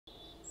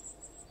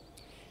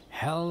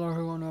Hello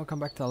everyone, welcome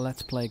back to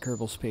Let's Play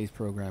Kerbal Space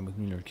Program with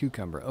Lunar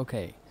Cucumber.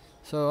 Okay,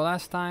 so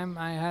last time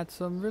I had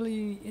some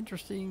really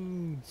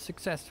interesting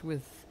success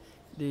with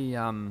the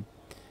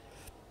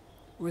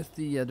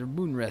the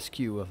moon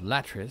rescue of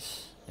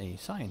Latris, a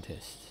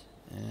scientist.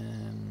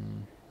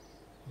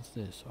 What's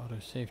this?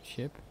 Auto-saved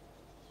ship?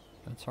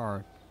 That's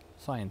our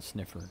science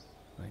sniffer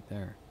right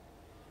there.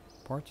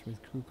 Parts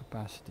with crew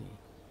capacity.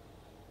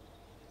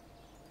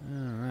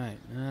 Alright,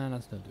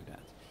 let's not do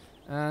that.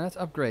 Let's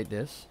upgrade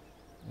this.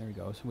 There we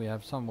go, so we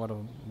have somewhat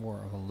of more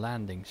of a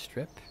landing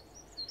strip.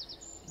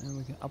 And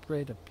we can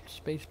upgrade a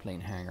space plane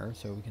hangar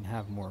so we can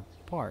have more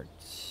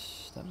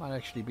parts. That might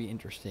actually be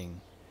interesting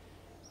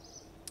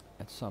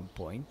at some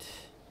point.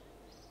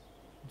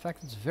 In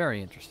fact, it's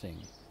very interesting.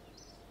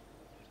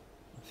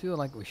 I feel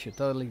like we should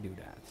totally do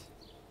that.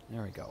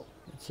 There we go.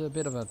 It's a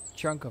bit of a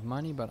chunk of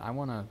money, but I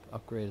want to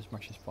upgrade as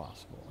much as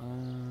possible.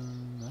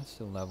 That's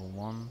still level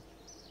 1.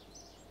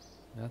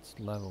 That's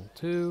level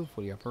 2,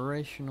 fully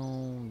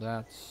operational.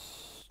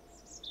 That's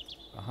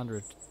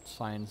 100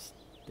 science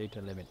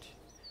data limit.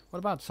 What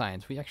about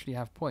science? We actually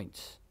have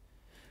points.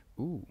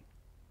 Ooh,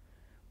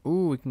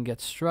 we can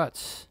get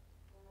struts.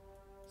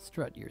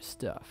 Strut your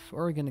stuff.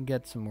 Or we're gonna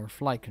get some more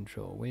flight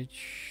control,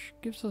 which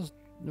gives us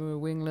the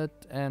winglet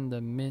and the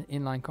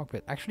inline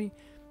cockpit. Actually,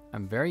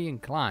 I'm very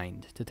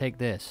inclined to take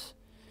this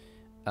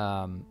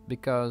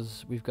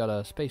because we've got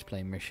a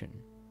spaceplane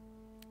mission,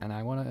 and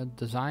I want to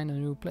design a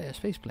new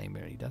space plane.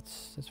 Really,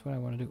 that's what I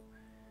want to do.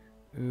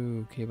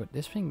 Okay, but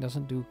this thing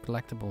doesn't do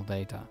collectible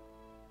data.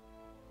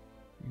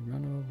 You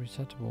run over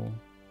resettable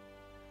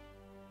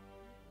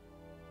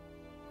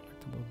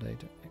collectible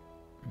data.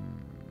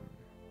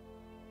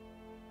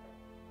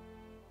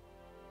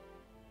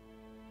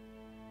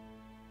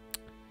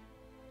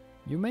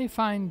 You may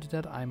find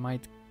that I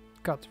might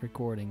cut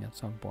recording at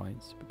some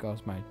points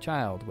because my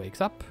child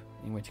wakes up,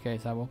 in which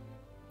case I will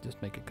just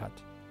make a cut.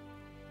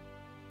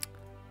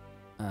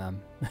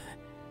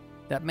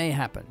 That may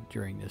happen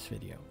during this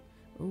video.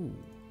 Ooh.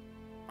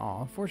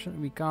 Oh,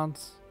 unfortunately we can't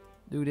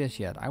do this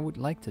yet. I would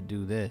like to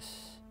do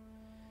this.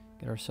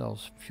 Get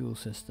ourselves fuel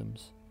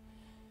systems.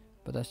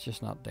 But that's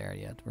just not there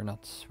yet. We're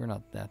not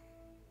that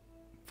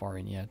far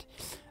in yet.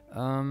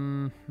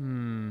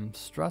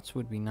 Struts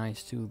would be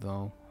nice too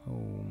though.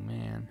 Oh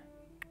man.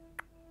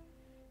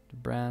 The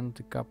brand,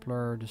 the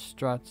coupler, the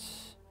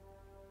struts,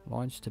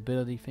 launch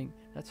stability thing.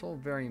 That's all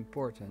very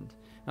important.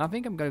 And I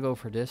think I'm gonna go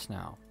for this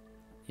now.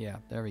 Yeah,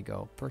 there we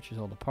go. Purchase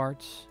all the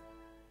parts.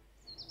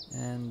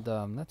 And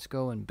let's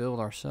go and build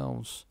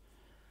ourselves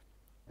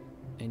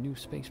a new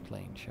space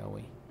plane, shall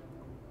we?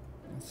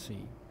 Let's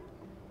see.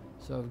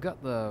 So I've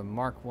got the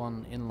Mark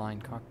 1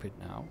 inline cockpit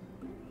now,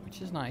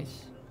 which is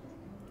nice.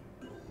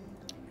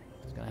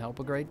 It's gonna help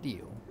a great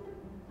deal.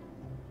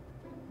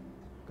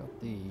 Got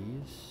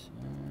these.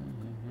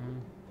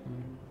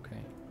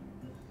 Okay.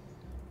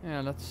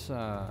 Yeah, let's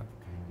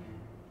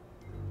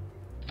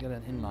get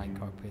an inline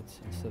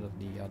cockpit instead of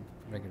the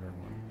regular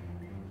one.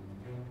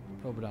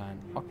 Probodyne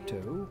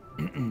Octo.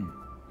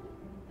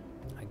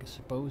 I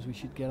suppose we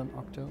should get an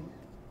Octo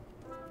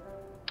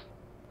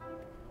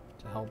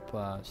to help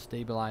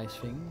stabilize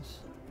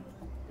things.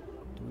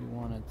 Do we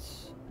want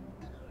it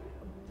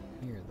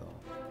here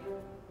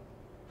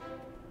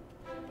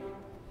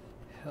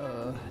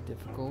though?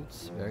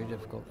 Difficult, very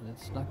difficult, and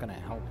it's not gonna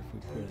help if we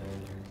put it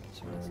over there,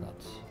 so let's not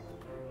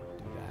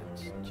do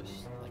that,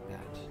 just like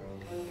that.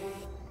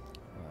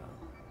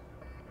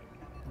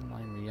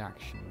 Inline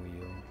reaction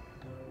wheel.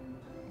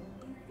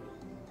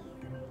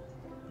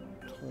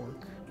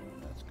 Torque,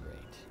 that's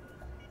great.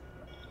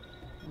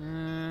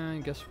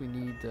 I guess we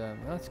need,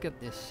 let's get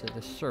this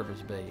this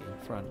service bay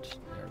in front.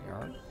 There we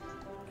are.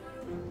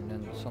 And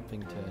then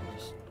something to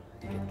just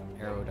get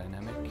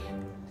aerodynamic.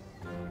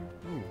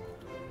 Ooh,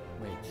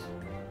 wait.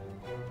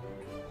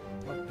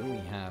 What do we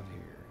have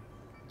here?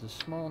 The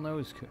small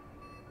nose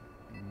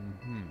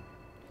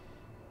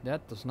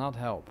That does not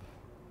help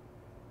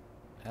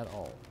at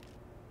all.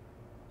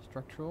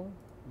 Structural?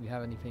 Do we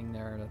have anything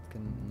there that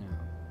can,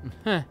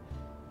 no.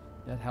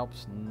 That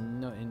helps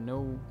in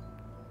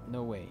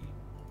no way.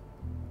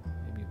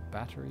 Maybe a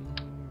battery,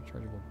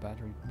 rechargeable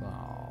battery.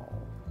 Oh.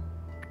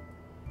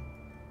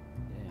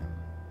 Damn.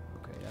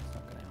 Okay, that's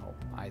not gonna help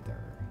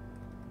either.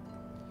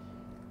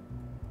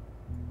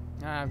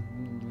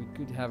 We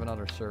could have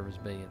another service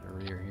bay at the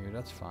rear here.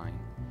 That's fine.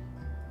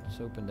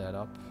 Let's open that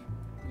up.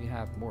 We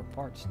have more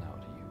parts now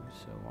to use,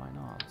 so why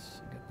not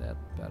get that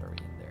battery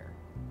in there?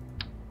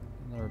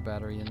 Another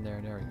battery in there.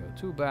 There we go.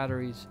 2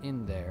 batteries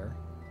in there.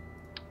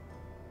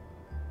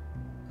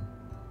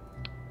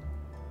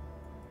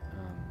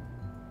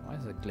 Why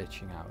is it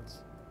glitching out?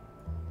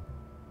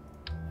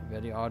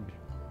 Very odd.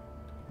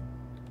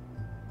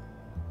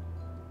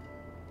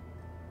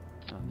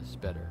 Oh, this is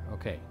better.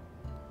 Okay.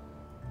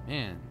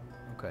 Man.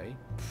 Okay.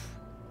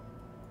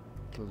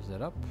 Close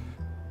that up.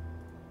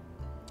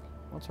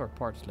 What's our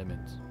parts limit?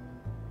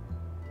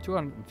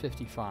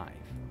 255.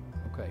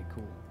 Okay,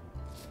 cool.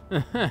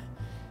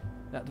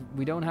 That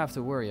we don't have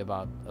to worry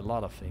about a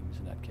lot of things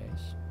in that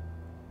case.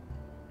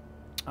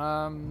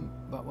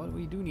 But what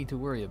we do need to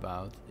worry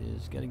about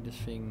is getting this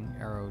thing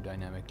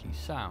aerodynamically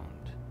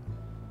sound,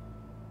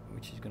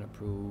 which is going to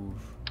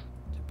prove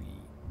to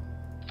be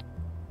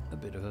a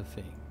bit of a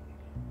thing.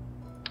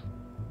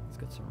 Let's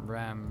get some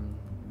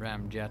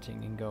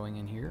ramjetting going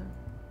in here.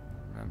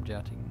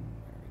 Ramjetting,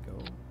 there we go.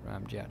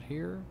 Ramjet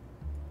here.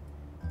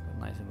 Got a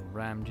nice little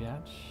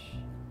ramjet.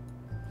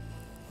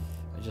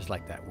 I just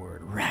like that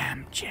word,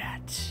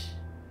 ramjet.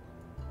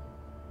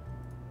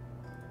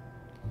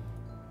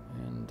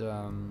 And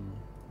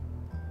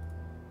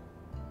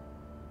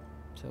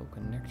tail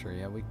connector.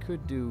 Yeah, we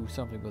could do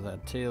something with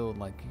that tail,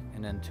 like,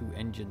 and then 2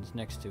 engines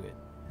next to it.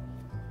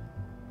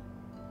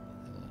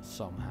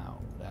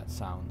 Somehow that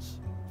sounds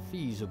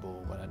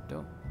feasible, but I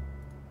don't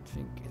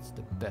think it's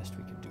the best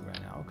we can do right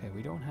now. Okay,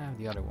 we don't have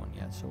the other one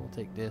yet, so we'll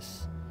take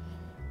this.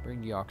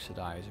 Bring the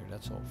oxidizer.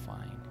 That's all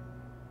fine.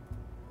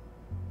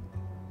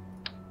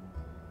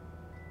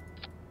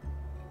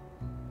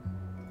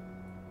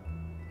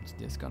 Is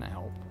this gonna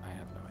help? I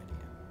have no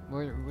idea.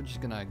 We're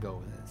just gonna go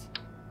with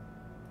it.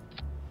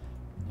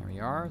 There we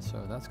are.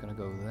 So that's gonna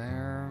go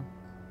there.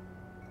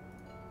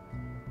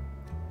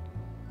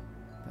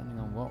 Depending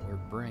on what we're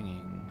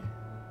bringing.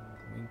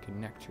 Wing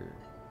connector.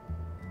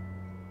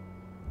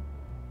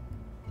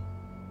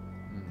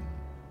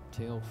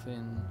 Tail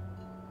fin.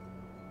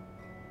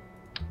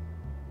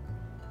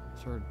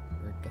 So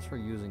I guess we're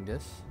using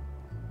this.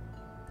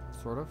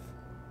 Sort of.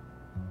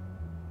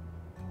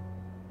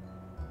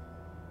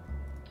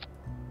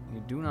 We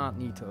do not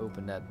need to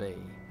open that bay,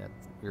 that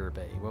rear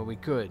bay. Well, we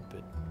could,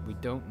 but we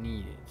don't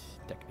need it,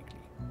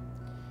 technically.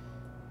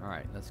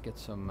 Alright, let's get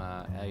some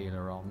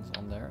ailerons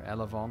on there.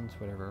 Elevons,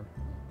 whatever.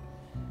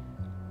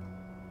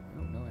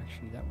 Oh, no,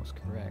 actually, that was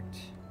correct.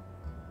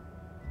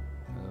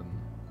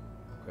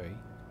 Okay.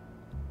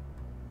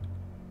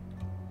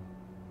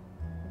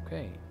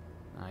 Okay,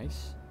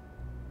 nice.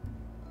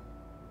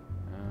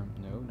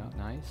 No, not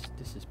nice.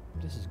 This is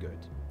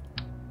good.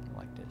 I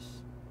like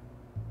this.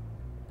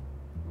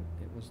 Oh,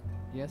 it was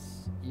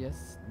yes,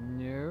 yes,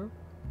 no,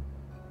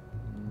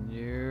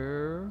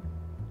 no,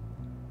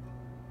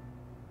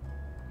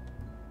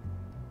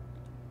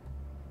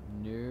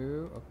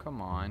 no. Oh,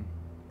 come on.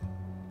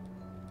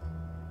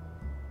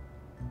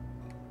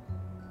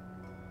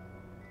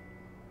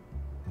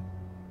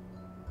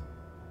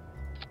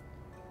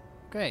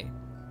 Okay,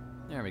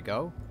 there we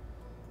go.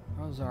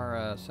 How's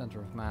our center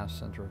of mass,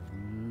 center of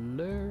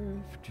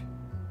lift?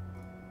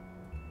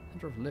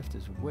 Center of lift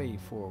is way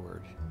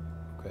forward.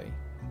 Okay.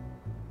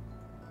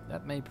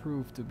 That may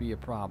prove to be a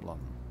problem.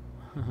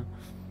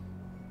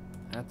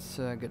 Let's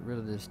get rid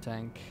of this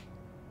tank.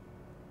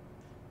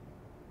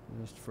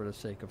 Just for the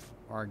sake of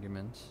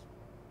argument.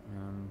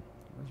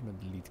 Where's my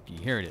delete key?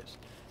 Here it is.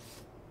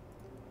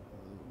 Oh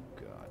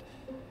god.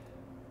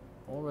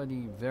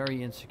 Already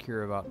very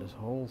insecure about this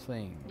whole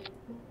thing.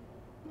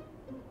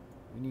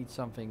 We need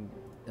something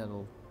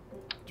that'll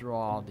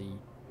draw the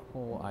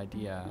whole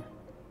idea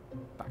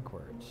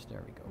backwards.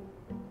 There we go.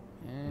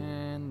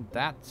 And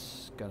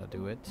that's gonna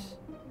do it.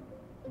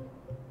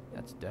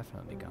 That's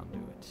definitely gonna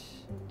do it.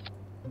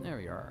 There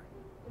we are.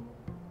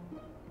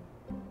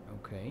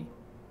 Okay.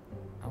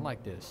 I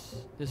like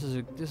this. This is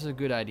a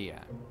good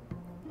idea.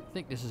 I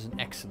think this is an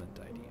excellent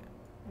idea.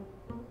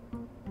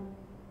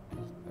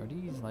 Are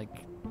these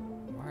like,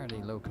 why are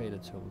they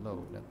located so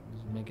low? That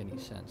doesn't make any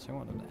sense. I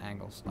want an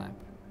angle slap.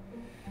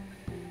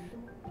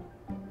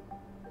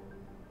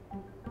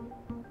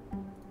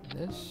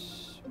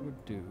 This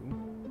would do.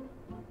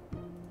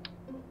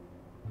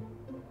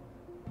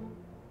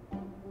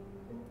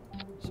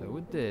 So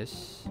with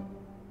this,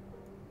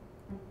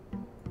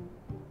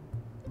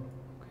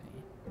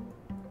 okay.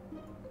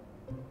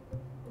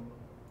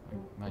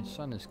 My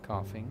son is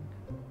coughing.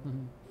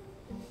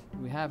 Do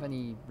we have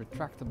any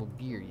retractable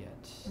gear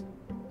yet?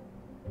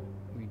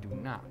 We do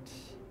not.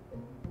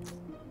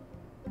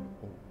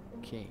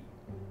 Okay,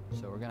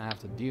 so we're gonna have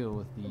to deal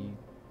with the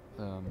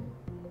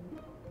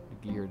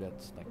gear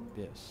that's like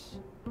this.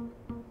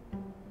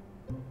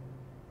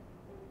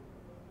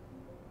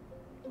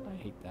 I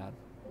hate that.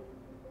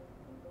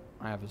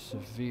 I have a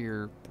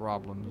severe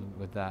problem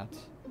with that.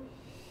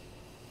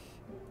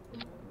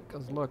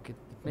 Because look, it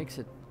makes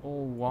it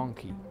all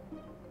wonky.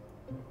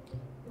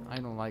 I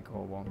don't like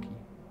all wonky.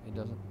 It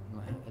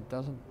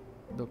doesn't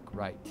look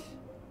right.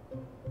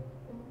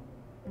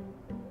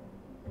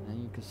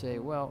 And you could say,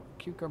 well,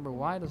 Cucumber,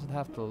 why does it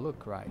have to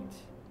look right?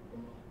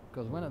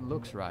 Because when it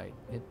looks right,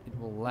 it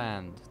will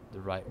land the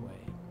right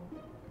way.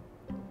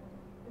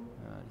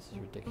 This is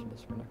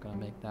ridiculous. We're not going to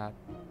make that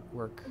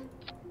work.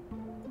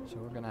 So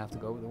we're going to have to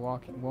go with the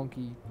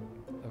wonky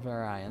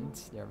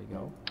variant. There we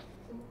go.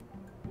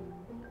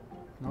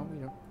 No, we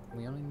don't.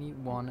 We only need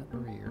one at the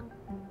rear.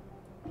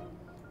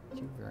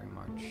 Thank you very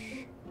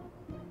much.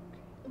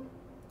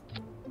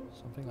 Okay.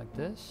 Something like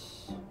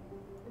this. Oh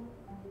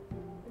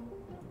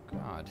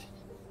God.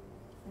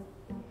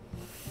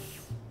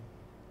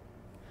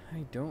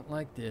 I don't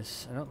like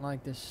this. I don't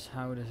like this,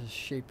 how this is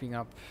shaping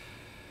up.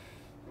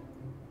 I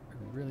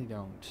really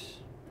don't.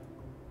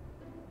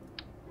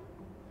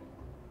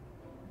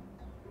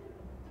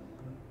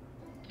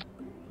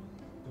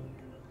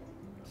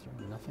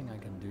 nothing I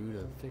can do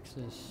to fix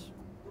this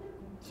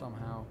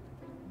somehow.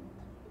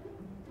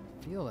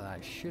 I feel that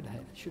I should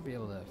be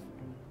able to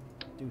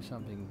do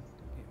something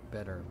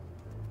better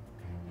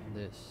than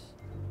this.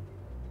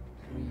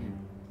 Can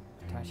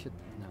we attach it?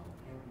 No.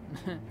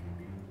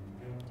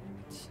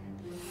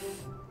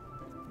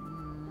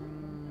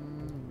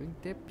 Wing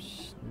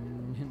tips?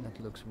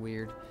 That looks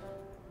weird.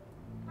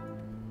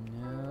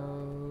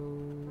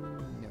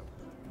 No.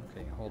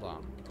 Okay, hold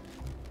on.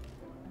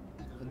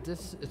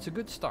 It's a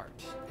good start.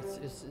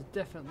 It's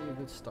definitely a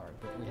good start,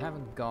 but we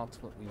haven't got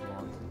what we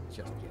want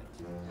just yet.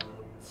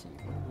 Let's see,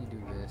 what if we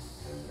do this?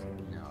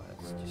 No,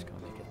 that's just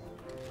gonna make it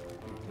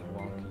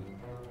wonky.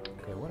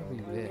 Okay, what if we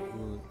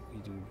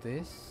do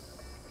this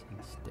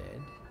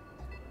instead?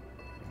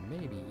 And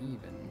maybe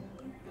even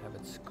have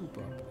it scoop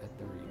up at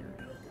the rear.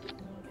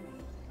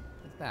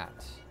 Like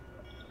that.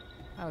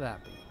 How'd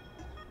that be?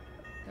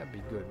 That'd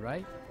be good,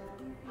 right?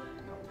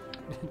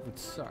 It would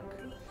suck.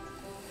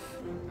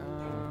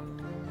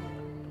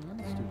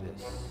 Let's do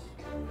this.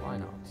 Why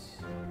not?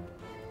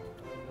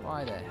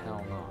 Why the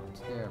hell not?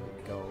 There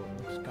we go.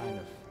 It looks kind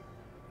of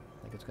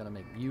like it's gonna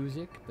make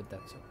music, but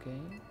that's okay.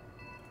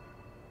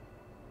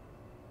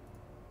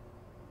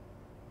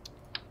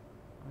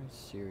 I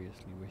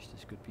seriously wish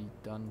this could be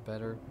done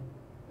better.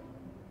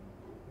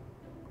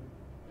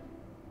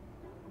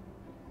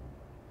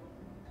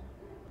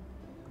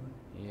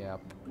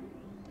 Yep.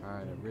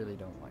 Alright, I really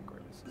don't like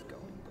where this is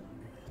going.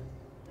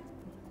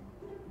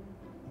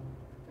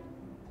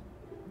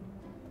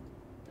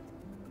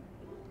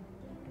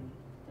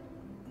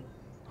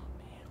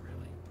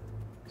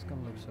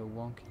 Gonna look so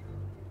wonky.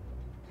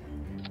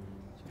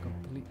 So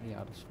completely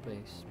out of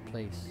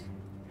place.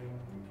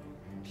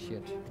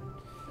 Shit.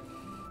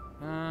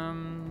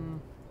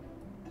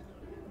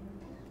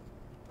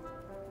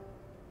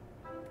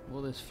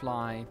 Will this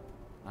fly?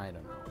 I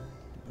don't know.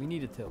 We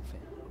need a tail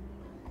fin.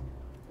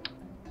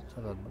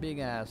 So a big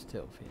ass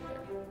tail fin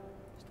there.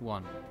 Just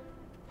one.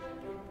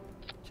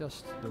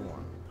 Just the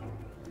one.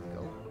 There we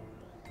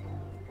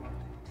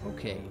go.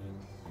 Okay.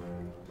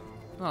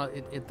 Well,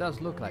 it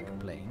does look like a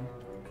plane.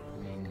 I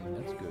mean,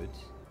 that's good.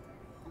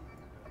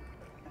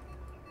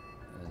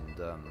 And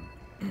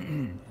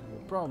it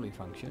will probably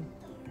function.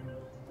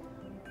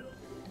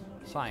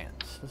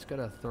 Science. Let's get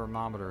a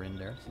thermometer in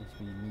there since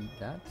we need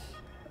that.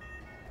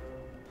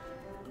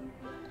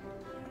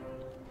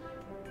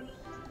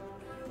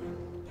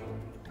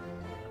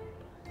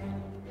 There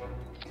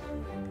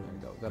we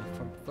go. Got a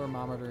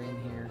thermometer in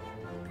here.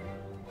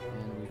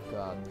 And we've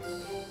got...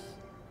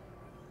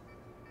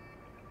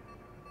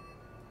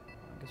 I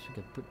guess we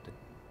could put the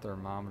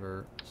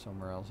thermometer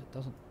somewhere else. It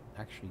doesn't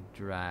actually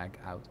drag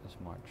out as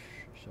much,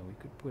 so we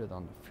could put it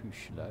on the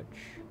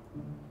fuselage.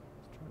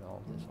 Let's turn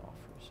all this off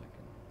for a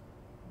second.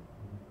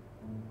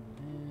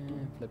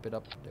 And flip it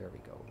up. There we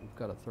go. We've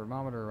got a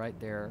thermometer right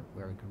there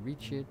where we can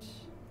reach it.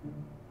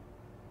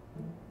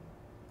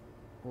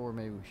 Or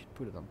maybe we should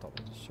put it on top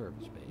of the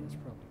service bay. That's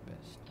probably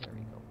best. There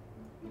we go.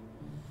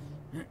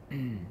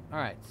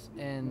 Alright,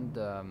 and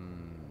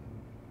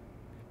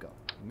we've got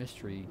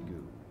mystery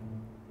goo.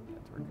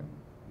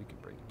 We can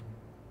bring.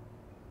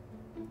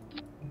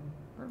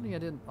 Apparently I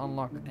didn't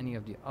unlock any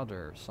of the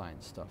other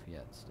science stuff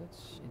yet.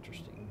 That's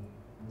interesting.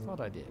 I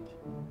thought I did.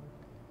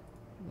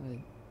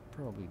 I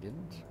probably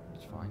didn't.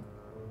 It's fine.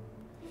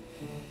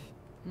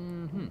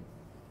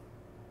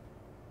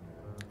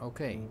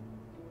 Okay.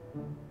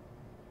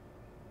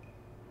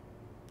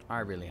 I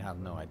really have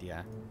no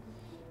idea.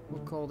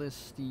 We'll call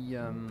this the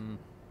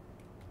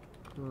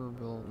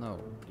Kerbal. No,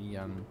 the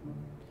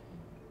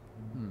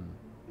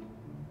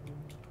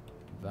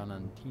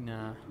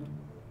Valentina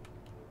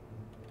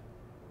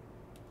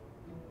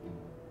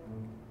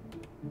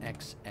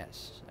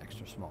XS,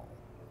 extra small.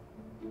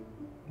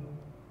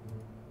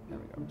 There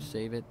we go.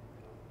 Save it.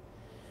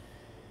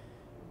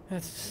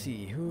 Let's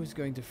see, who's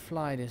going to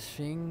fly this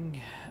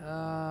thing?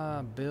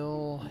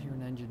 Bill, you're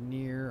an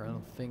engineer. I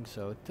don't think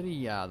so.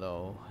 Tria,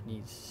 though,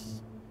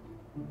 needs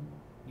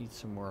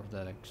some more of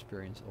that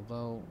experience.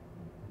 Although,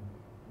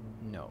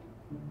 no.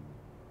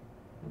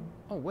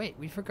 Oh wait,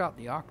 we forgot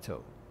the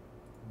Octo.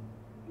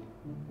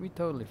 We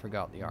totally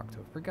forgot the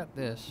Octo. Forget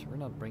this. We're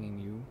not bringing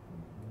you.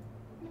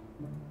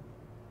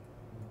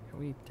 Can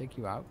we take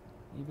you out,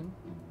 even?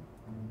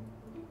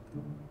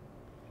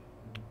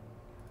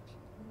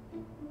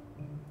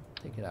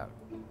 Take it out.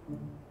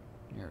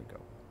 There we go.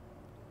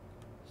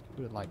 Let's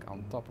put it like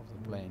on top of the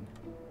plane.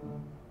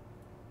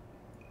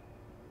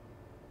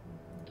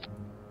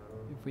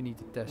 If we need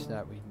to test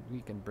that,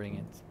 we can bring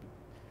it.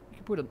 We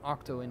can put an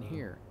Octo in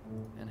here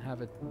and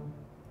have it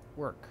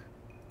work.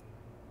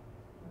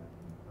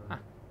 Huh.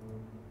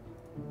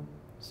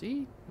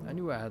 See? I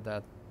knew I had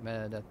that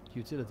that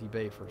utility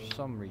bay for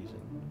some reason.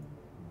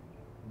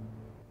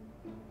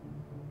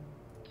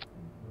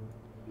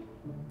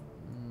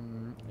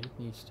 It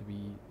needs to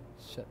be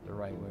set the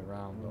right way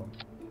around though.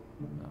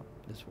 No,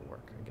 this will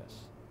work, I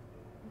guess.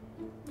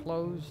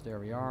 Close, there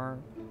we are.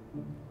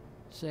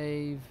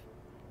 Save,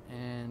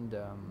 and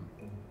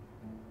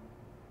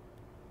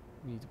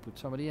we need to put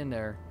somebody in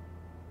there.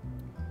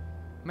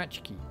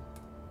 Match key.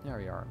 There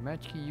we are.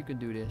 Match key, you can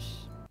do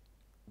this.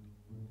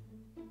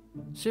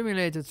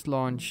 Simulated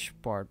launch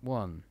part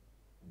 1.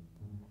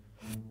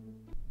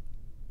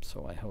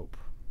 So I hope.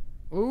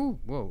 Oh,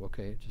 whoa,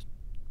 okay. It just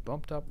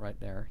bumped up right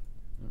there.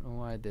 I don't know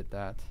why I did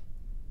that.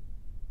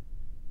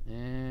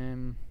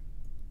 And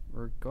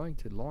we're going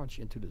to launch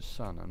into the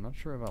sun. I'm not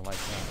sure if I like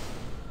that.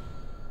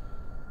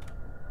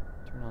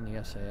 Turn on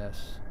the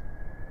SAS.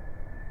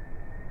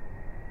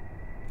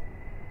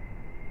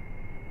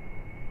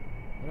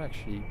 But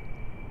actually,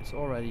 it's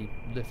already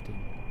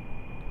lifting.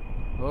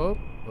 Oh,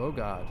 oh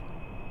god.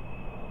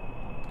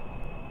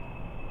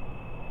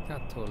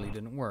 That totally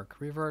didn't work.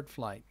 Revert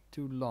flight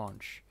to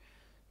launch.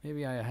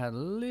 Maybe I had a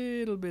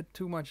little bit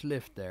too much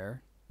lift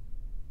there.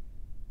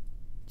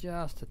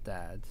 Just a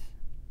tad.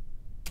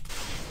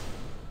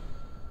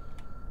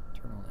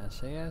 Turn on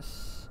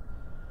SAS.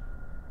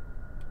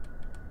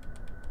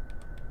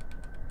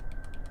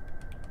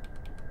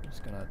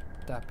 Just gonna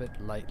tap it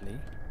lightly.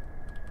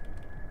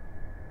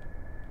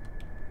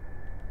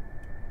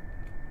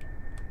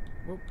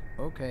 Whoop,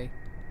 okay.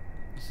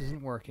 This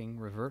isn't working.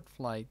 Revert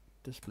flight,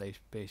 display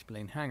space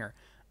plane hangar.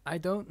 I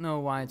don't know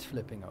why it's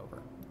flipping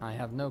over. I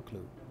have no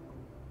clue.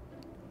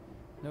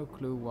 No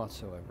clue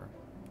whatsoever.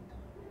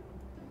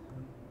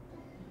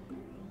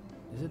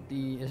 Is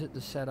it the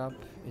setup?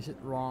 Is it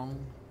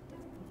wrong?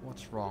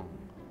 What's wrong?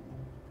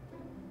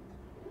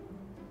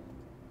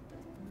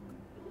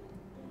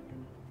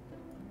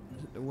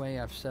 Is it the way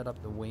I've set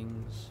up the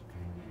wings?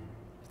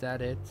 Is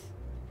that it?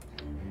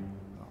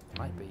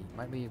 Might be.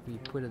 Might be if we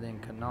put it in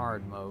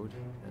canard mode,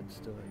 that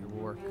still it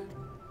will work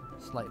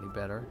slightly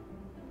better.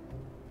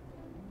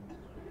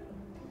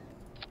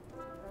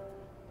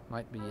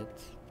 Might be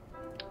it.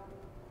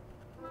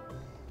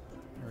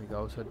 There we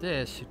go. So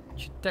this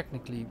should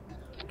technically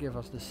give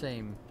us the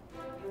same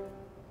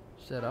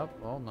setup.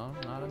 Oh no,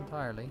 not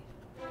entirely.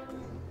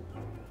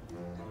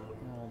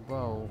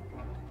 Although,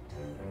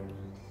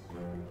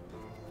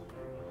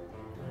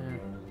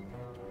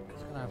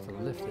 it's gonna have to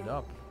lift it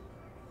up.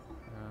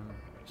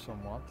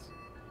 Somewhat.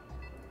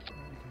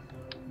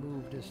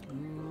 Move this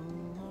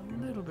a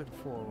little bit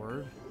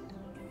forward.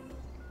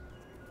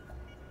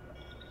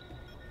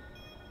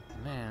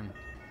 Man,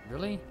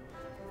 really?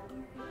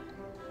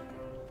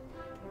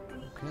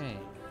 Okay.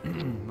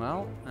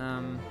 Well,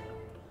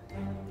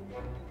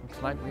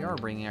 looks like we are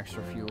bringing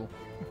extra fuel.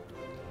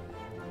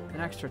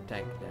 An extra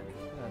tank then.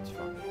 That's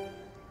fine.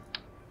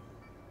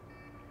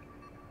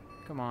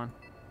 Come on.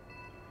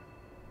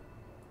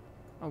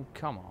 Oh,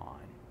 come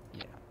on.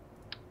 Yeah.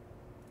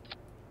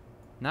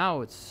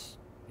 Now it's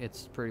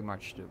pretty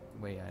much the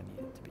way I need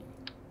it to be.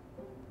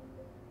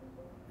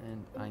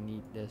 And I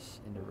need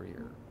this in the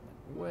rear.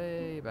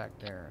 Way back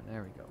there.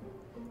 There we go.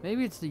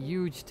 Maybe it's the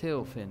huge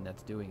tail fin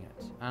that's doing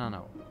it. I don't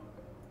know.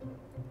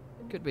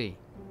 Could be.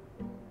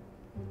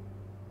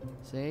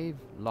 Save,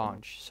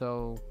 launch.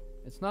 So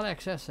it's not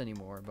XS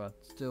anymore, but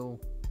still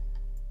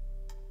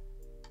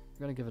we're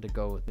gonna give it a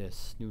go with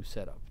this new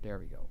setup. There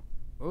we go.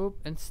 Oh,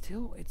 and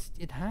still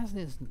it has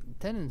this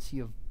tendency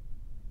of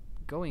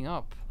going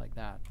up like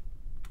that.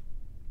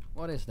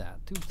 What is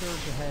that?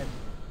 2/3 ahead.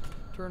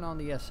 Turn on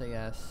the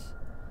SAS.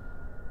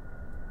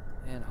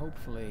 And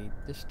hopefully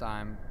this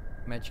time,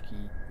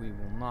 Magikey, we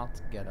will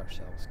not get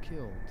ourselves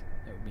killed.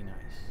 That would be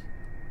nice.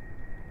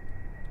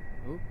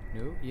 Oh,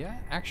 no, yeah,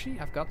 actually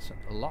I've got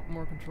a lot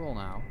more control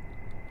now.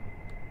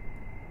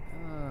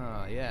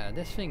 Yeah,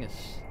 this thing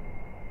is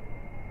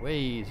way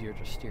easier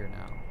to steer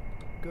now.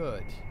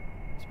 Good.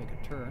 Let's make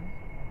a turn.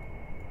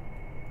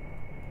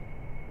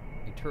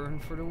 A turn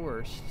for the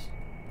worst.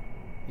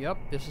 Yep,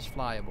 this is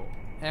flyable.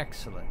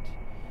 Excellent.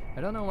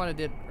 I don't know what I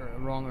did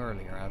wrong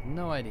earlier. I have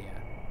no idea.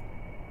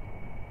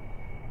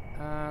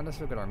 Let's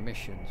look at our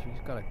missions.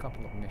 We've got a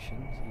couple of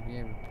missions.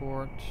 EVA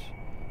report,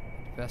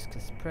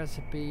 Vesca's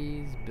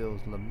Precipice,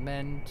 Bill's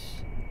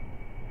Lament.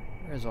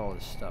 Where's all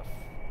this stuff?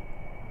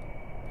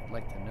 I'd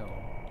like to know.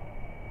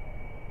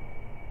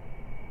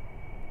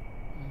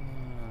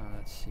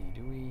 Let's see.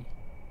 Do we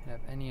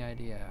have any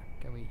idea?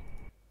 Can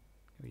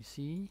we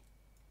see?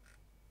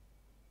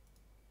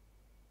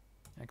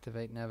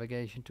 Activate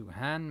navigation to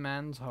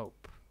Handman's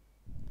Hope,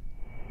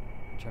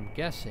 which I'm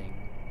guessing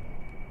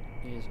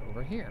is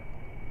over here.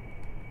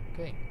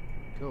 Okay,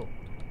 cool.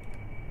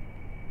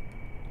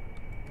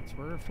 That's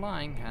where we're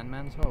flying,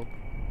 Handman's Hope.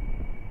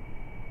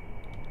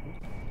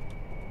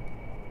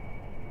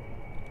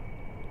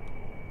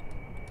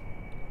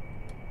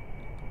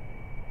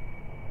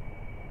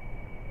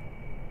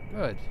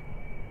 Good.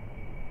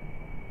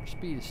 Our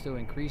speed is still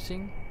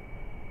increasing.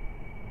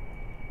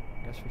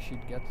 I guess we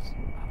should get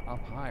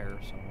up higher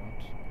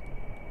somewhat.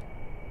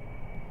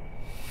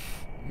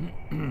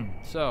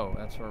 So,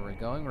 that's where we're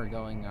going. We're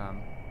going up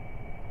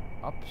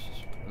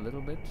a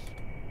little bit. Let's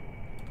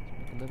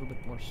make a little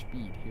bit more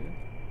speed here.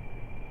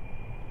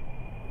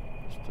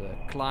 Just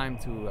climb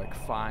to like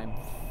 5,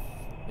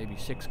 maybe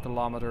 6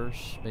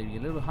 kilometers, maybe a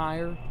little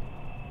higher.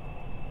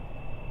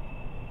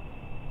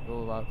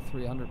 Go about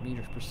 300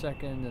 meters per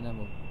second, and then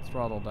we'll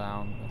throttle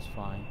down. That's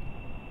fine.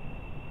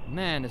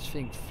 Man, this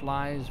thing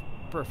flies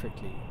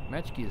perfectly.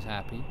 Mechki is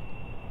happy.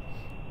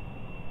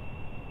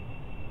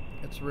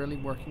 It's really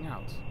working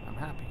out. I'm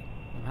happy.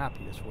 I'm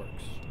happy this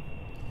works.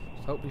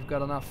 Just hope we've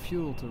got enough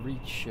fuel to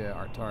reach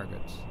our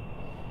targets.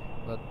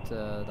 But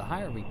the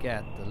higher we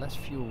get, the less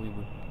fuel we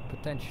would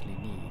potentially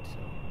need. So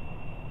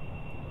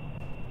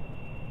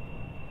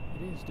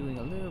it is doing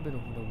a little bit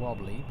of the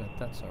wobbly, but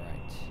that's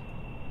alright.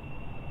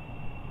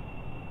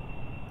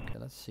 Okay,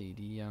 let's see.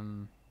 The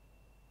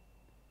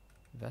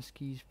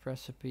Veski's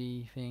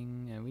Precipice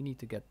thing. We need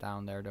to get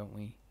down there, don't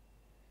we?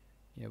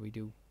 Yeah, we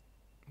do.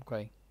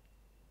 Okay.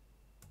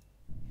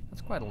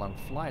 That's quite a long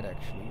flight,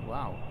 actually.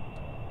 Wow.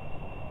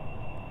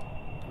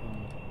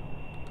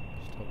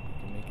 Just hope we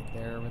can make it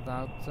there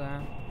without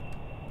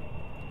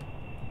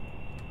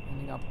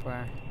ending up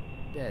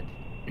dead.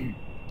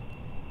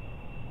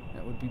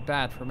 That would be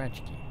bad for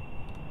Mechki,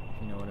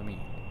 if you know what I mean.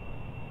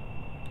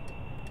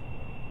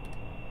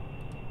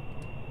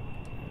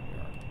 There we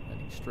are,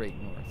 heading straight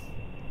north.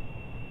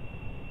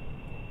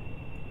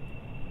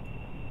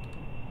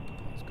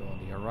 Let's go on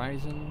the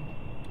horizon.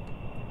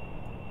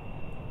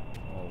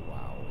 Oh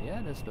wow,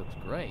 yeah, this looks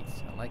great.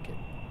 I like it.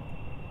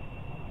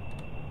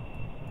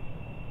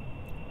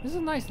 This is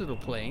a nice little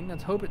plane.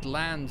 Let's hope it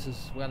lands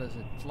as well as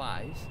it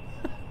flies.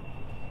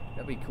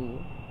 That'd be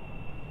cool.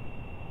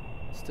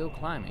 Still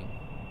climbing.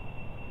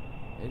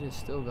 It is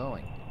still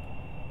going.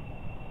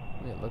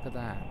 Yeah, look at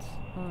that.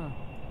 Huh.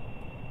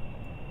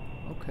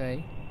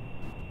 Okay.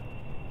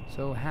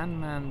 So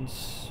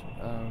Handman's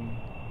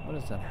what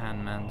is that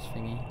Handman's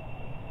thingy?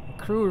 A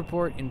crew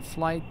report in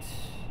flight.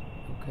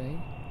 Okay.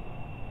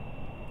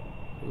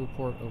 Crew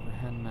report over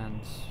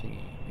Handman's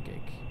thingy, the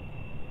gig.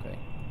 Okay.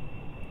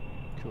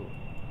 Cool.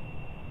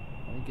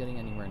 Are we getting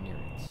anywhere near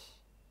it?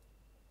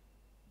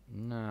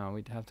 No,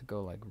 we'd have to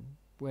go like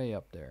way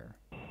up there.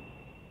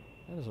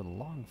 That is a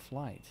long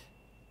flight.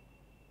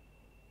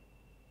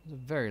 It's a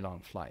very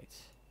long flight.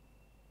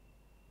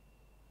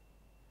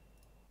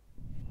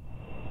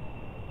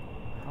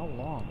 How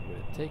long would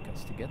it take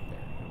us to get there?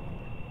 I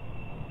wonder.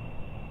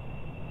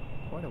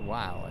 Quite a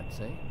while, I'd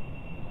say.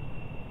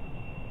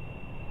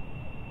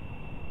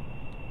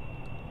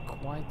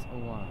 Quite a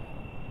while.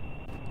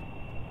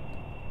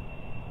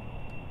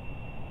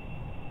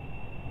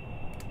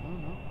 Oh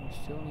no, we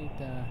still need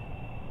to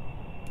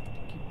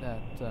keep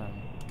that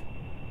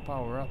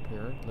power up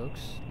here, it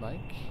looks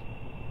like.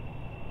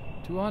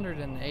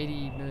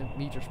 280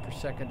 meters per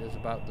second is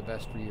about the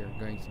best we are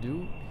going to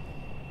do.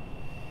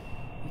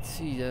 Let's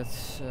see,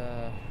 that's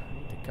I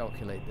need to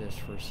calculate this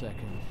for a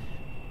second.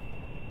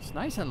 It's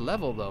nice and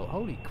level though.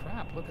 Holy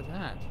crap, look at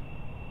that.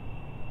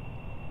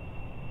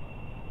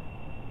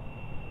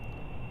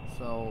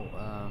 So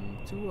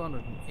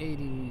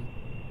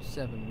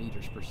 287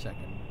 meters per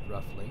second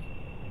roughly.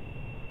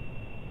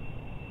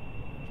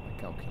 Where's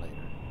my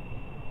calculator?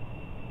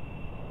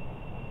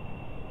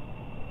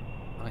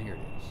 Oh, here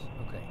it is.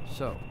 Okay,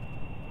 so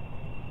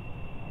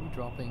we're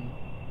dropping.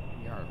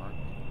 We are, aren't we?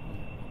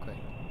 Yeah, okay.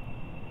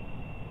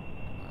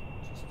 Come on,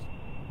 just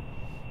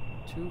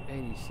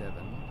 287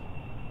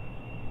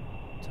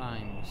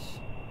 times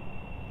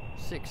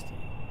 60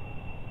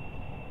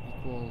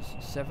 equals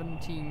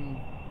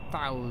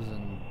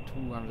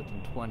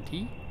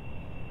 17,220.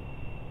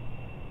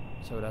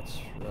 So that's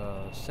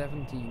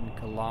 17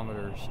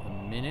 kilometers a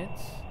minute.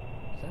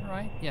 Is that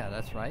right? Yeah,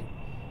 that's right.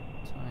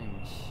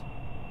 Times.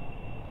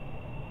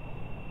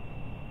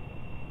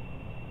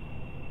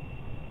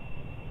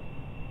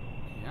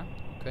 Yeah,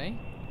 okay.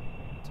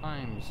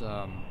 Times,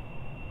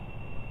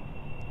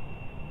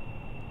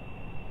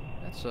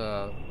 that's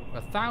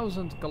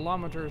 1,000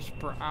 kilometers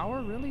per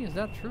hour? Really? Is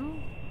that true?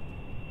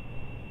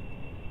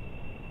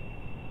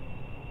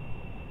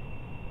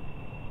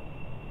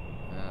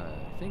 I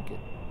think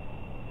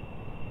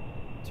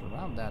it's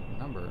around that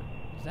number.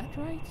 Is that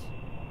right?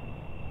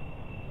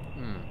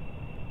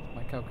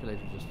 My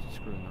calculator just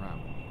screwing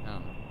around with me. I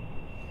don't know.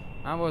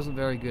 I wasn't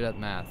very good at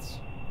maths.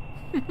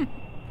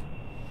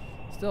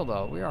 Still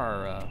though,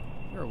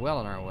 we're well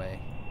on our way.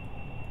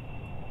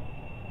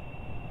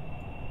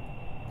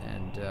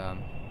 And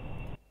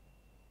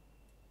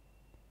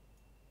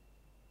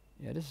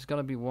yeah, this is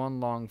gonna be one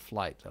long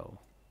flight though.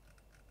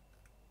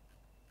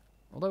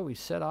 Although we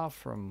set off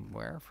from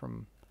where?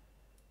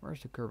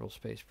 Where's the Kerbal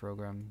space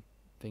program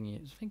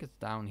thingy? I think it's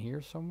down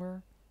here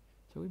somewhere.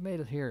 So we made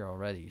it here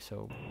already,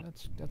 so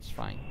that's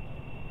fine.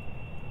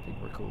 I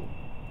think we're cool.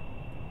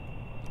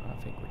 I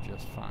think we're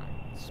just fine.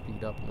 Let's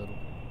speed up a little.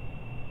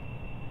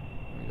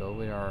 There we go.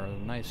 We are at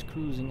a nice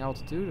cruising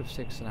altitude of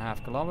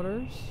 6.5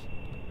 kilometers.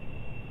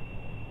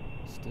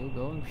 Still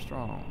going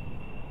strong.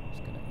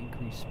 Just gonna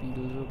increase speed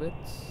a little bit.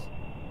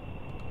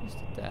 Just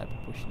a tad,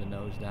 pushing the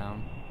nose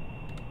down.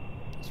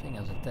 This thing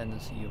has a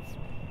tendency of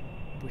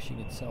pushing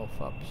itself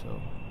up,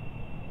 so.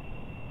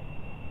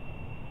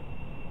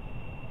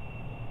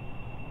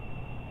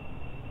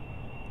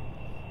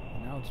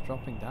 And now it's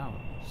dropping down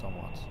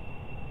somewhat.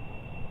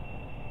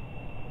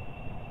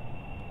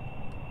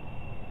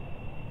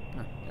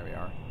 There we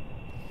are.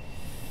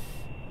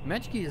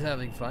 Mechki is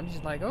having fun.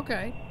 She's like,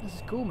 okay, this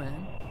is cool,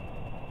 man.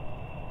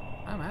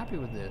 I'm happy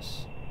with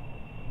this.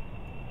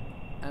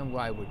 And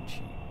why wouldn't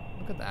she?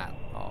 Look at that.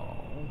 Oh,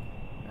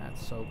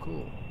 that's so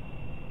cool.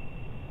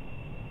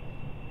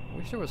 I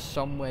wish there was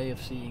some way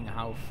of seeing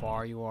how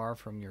far you are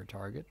from your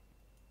target.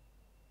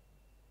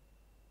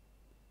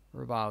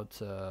 We're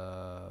about,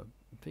 I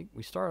think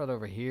we started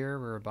over here.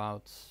 We're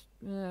about,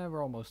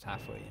 we're almost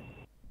halfway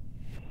in.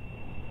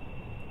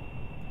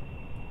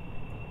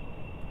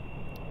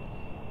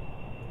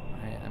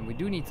 And we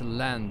do need to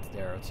land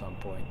there at some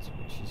point,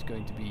 which is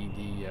going to be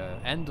the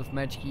end of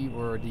match key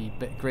or the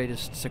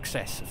greatest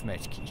success of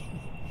match key.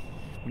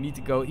 We need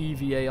to go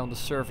EVA on the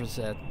surface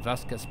at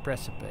Vasquez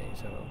Precipice,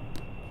 so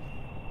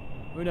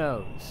who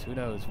knows? Who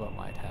knows what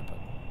might happen?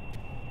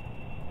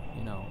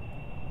 You know.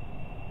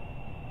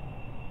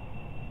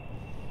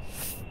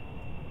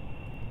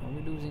 Are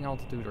we losing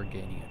altitude or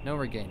gaining it? No,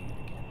 we're gaining it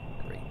again.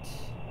 Great.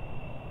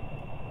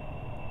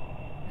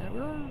 And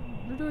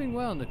we're doing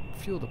well in the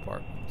fuel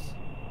department.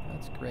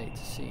 That's great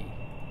to see.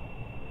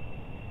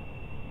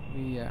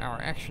 We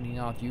are actually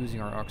not using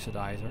our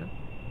oxidizer,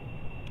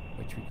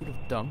 which we could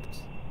have dumped.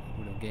 It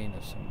would have gained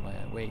us some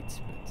weight,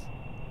 but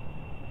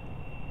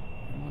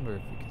I wonder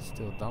if we can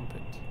still dump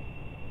it.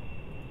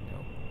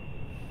 No,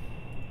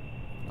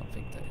 I don't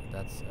think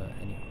that's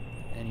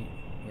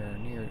anywhere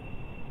near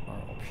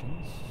our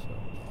options. So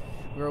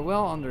we're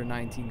well under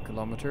 19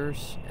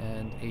 kilometers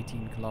and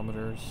 18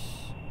 kilometers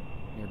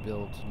near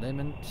build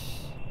limit.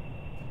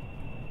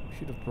 We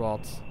should have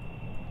brought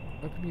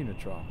a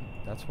communitron.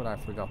 That's what I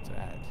forgot to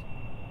add.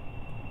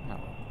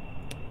 Oh,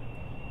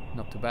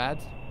 not too bad.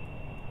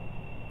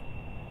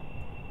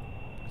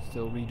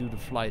 Still redo the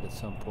flight at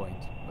some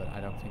point, but I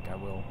don't think I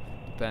will.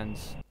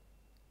 Depends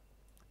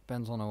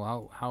on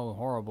how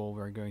horrible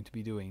we're going to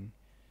be doing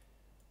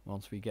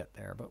once we get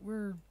there. But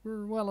we're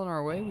well on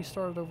our way. We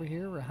started over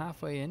here. We're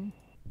halfway in.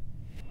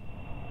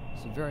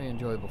 It's a very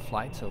enjoyable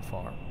flight so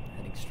far.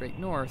 Heading straight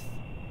north.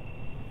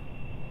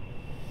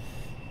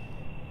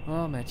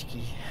 Oh, match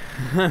key.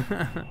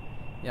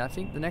 Yeah, I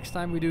think the next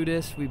time we do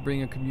this, we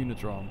bring a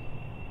communitron.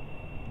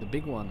 The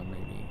big one, or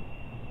maybe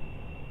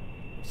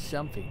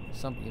something,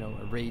 you know,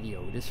 a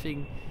radio. This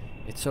thing,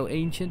 it's so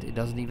ancient, it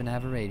doesn't even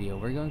have a radio.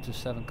 We're going to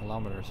 7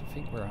 kilometers. I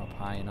think we're up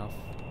high enough.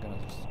 I'm gonna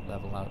just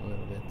level out a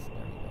little bit.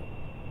 There we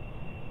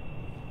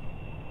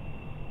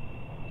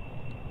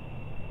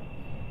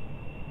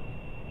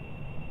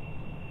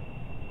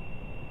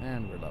go.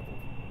 And we're level.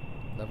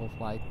 Level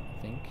flight,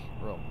 I think.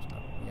 We're almost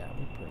level. Yeah,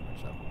 we're pretty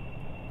much level.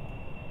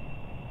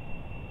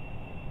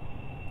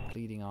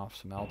 Bleeding off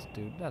some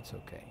altitude, that's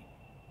okay.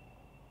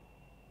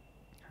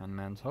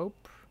 Handman's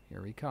hope,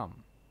 here we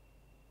come.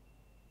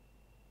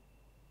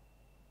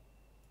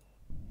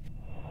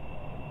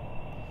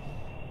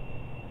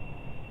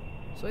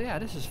 So yeah,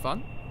 this is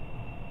fun.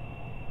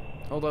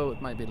 Although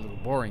it might be a little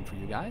boring for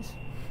you guys.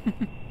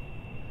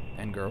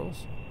 And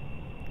girls.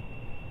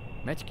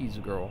 Mechki's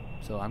a girl,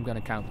 so I'm gonna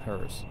count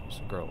her as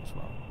a girl as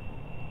well.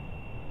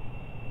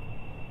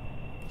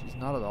 She's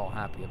not at all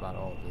happy about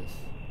all of this.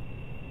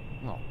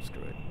 Well,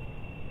 screw it.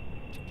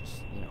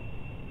 Just, you know,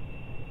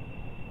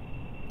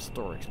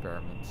 store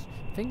experiments.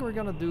 I think we're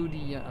gonna do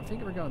the. I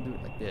think we're gonna do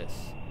it like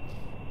this.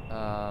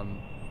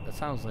 That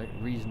sounds like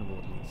reasonable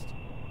at least.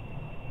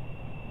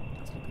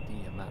 Let's look at the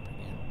map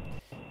again.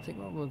 I think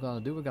what we're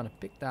gonna do, we're gonna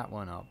pick that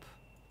one up,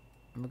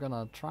 and we're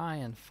gonna try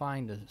and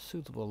find a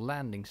suitable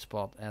landing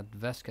spot at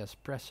Vasquez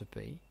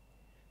Precipice,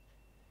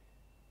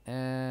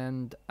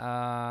 and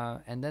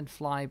then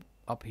fly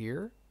up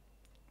here,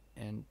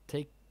 and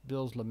take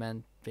Bill's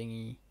Lament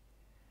thingy,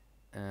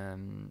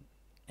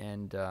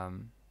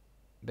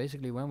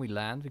 basically when we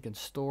land we can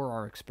store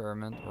our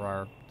experiment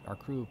or our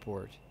crew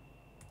report.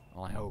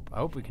 Well, I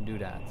hope we can do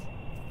that.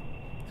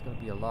 There's going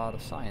to be a lot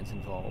of science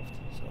involved,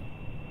 so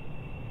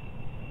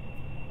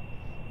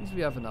at least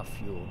we have enough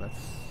fuel. That's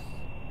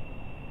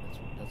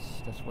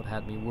what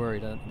had me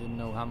worried. I didn't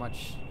know how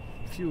much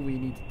fuel we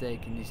need to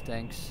take in these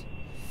tanks.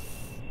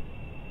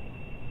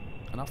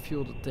 Enough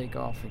fuel to take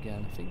off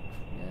again, I think.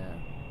 Yeah,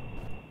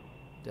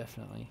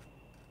 definitely.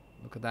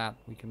 Look at that.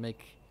 We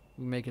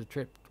make a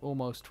trip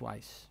almost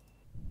twice.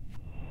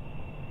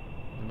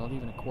 We're not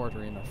even a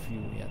quarter in our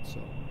fuel yet, so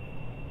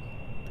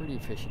pretty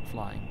efficient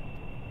flying.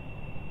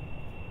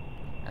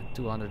 At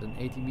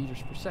 280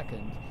 meters per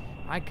second.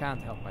 I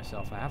can't help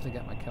myself. I have to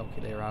get my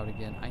calculator out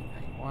again. I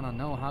want to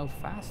know how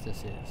fast this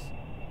is.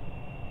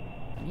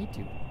 I need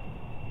to.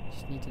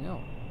 Just need to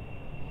know.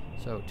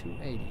 So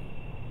 280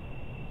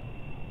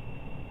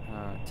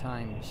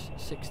 times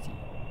 60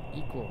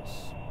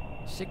 equals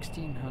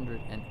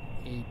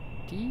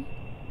 1680.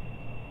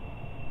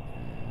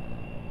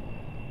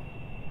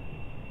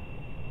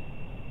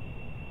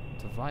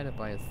 Divided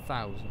by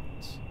 1,000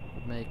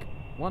 would make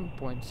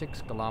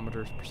 1.6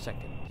 kilometers per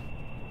second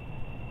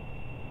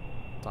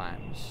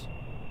times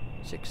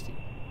 60. Is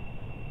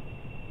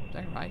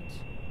that right?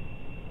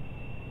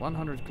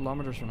 100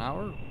 kilometers an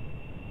hour?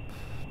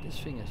 This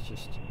thing is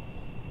just...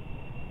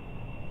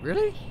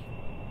 Really?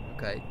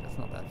 Okay, that's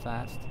not that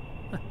fast.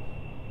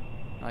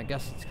 I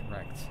guess it's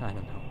correct. I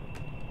don't know.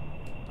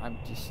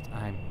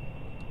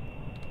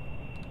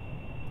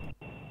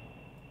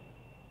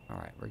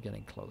 Alright, we're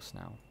getting close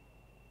now.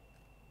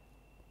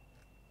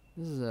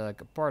 This is like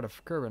a part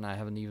of Kerbal I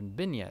haven't even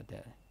been yet.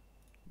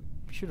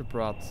 We should have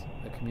brought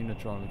a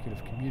communitron. We could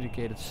have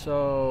communicated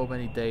so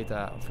many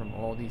data from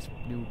all these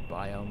new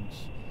biomes.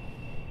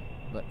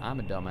 But I'm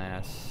a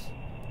dumbass.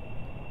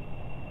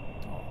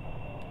 Oh,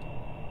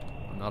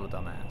 I'm not a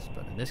dumbass,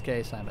 but in this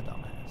case I'm a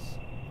dumbass.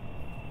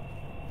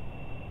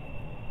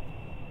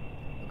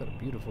 Look at a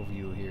beautiful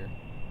view here.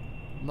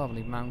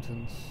 Lovely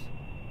mountains.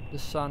 The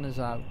sun is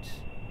out.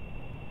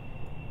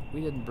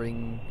 We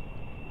didn't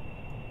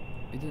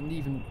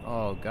even,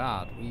 oh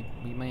god,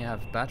 we may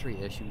have battery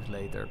issues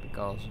later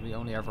because we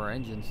only have our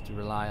engines to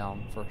rely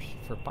on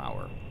for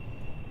power.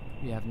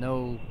 We have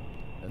no,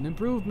 an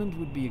improvement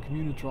would be a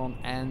communitron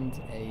and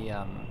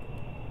a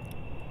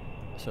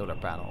solar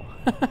panel.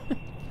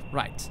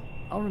 Right,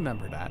 I'll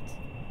remember that.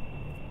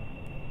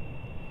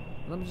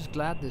 But I'm just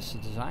glad this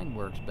design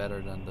works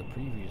better than the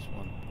previous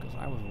one because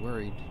I was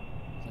worried,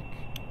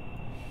 like,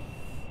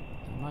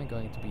 am I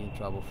going to be in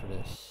trouble for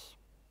this?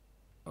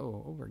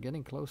 Oh, we're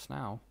getting close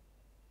now.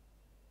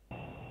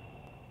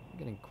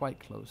 Getting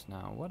quite close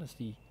now. What is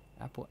the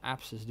Apple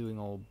apps is doing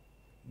all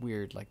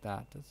weird like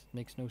that? That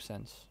makes no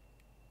sense.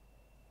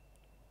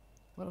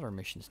 What other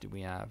missions do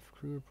we have?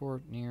 Crew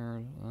report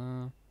near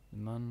the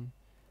Mun.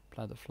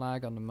 Plant the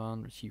flag on the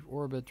Mun. Retrieve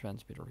orbit.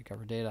 Transmit or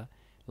recover data.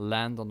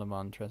 Land on the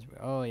Mun. Transmit.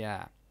 Oh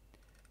yeah.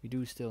 We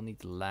do still need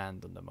to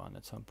land on the Mun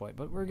at some point.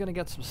 But we're gonna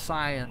get some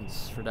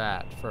science for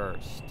that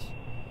first.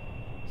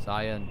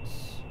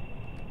 Science.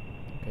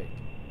 Okay.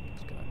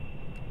 Just gonna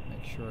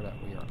make sure that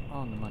we are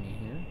on the money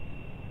here.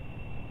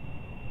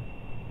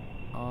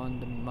 On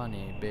the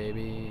money,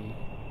 baby.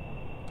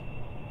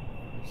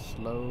 We're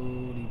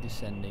slowly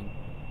descending.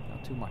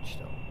 Not too much,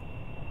 though.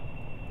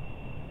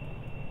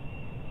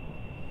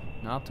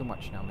 Not too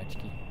much now,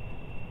 Mitchki.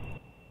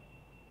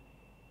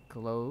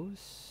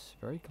 Close.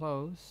 Very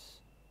close.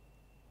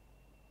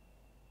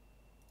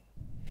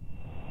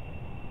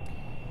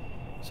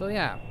 So,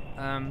 yeah.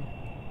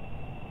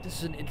 This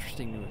is an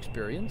interesting new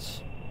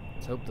experience.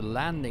 Let's hope the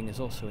landing is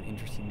also an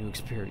interesting new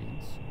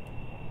experience.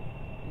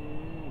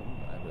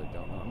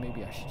 Don't know.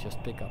 Maybe I should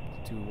just pick up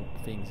the two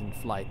things in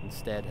flight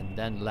instead, and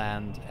then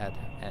land at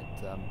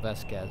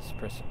Vasquez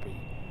Precipice,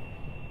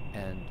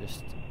 and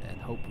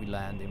hope we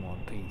land in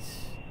one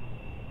piece.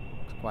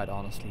 Quite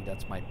honestly,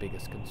 that's my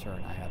biggest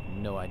concern. I have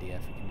no idea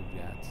if we can do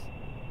that.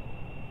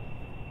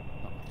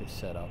 Not with this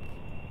setup.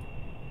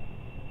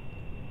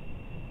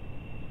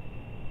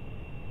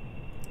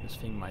 This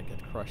thing might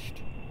get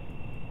crushed.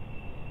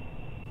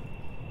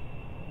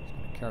 It's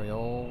gonna carry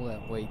all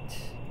that weight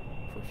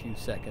for a few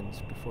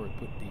seconds before we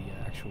put the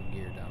actual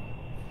gear down.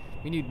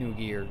 We need new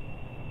gear.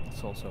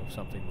 That's also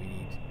something we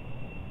need.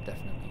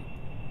 Definitely.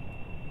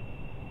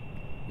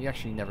 We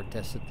actually never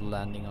tested the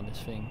landing on this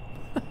thing.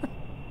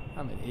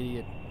 I'm an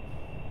idiot.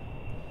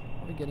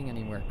 Are we getting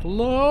anywhere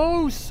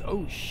close?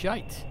 Oh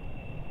shite.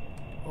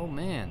 Oh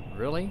man,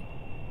 really?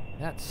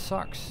 That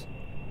sucks.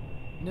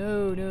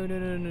 No, no, no,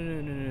 no, no,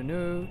 no, no,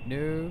 no,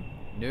 no,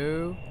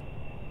 no.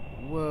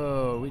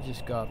 Whoa, we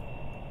just got...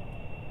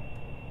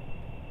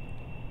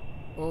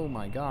 Oh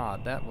my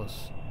god, that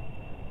was...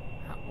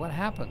 What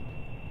happened?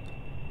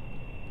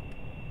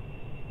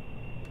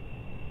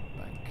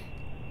 Bank.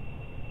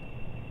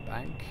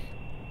 Bank.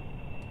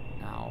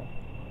 Now.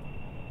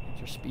 Get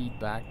your speed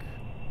back.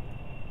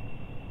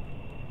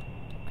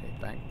 Okay,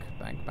 bank,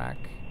 bank back.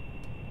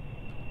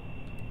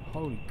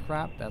 Holy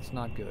crap, that's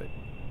not good.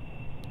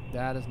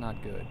 That is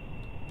not good.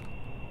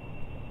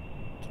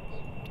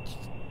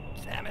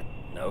 Damn it,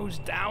 nose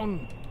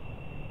down!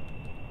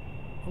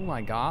 Oh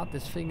my god,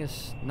 this thing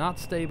is not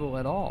stable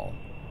at all.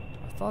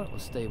 I thought it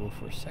was stable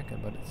for a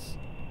second, but it's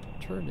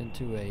turned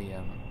into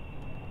a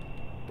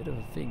bit of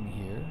a thing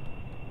here.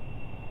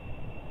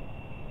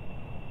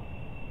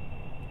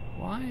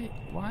 Why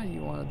do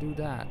you want to do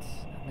that?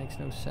 That makes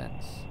no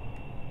sense.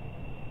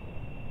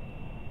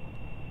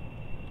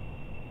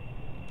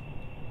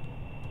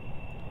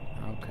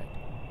 Okay.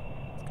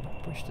 I'm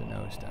gonna push the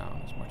nose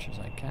down as much as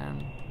I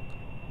can.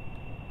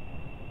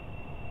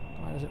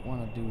 Why does it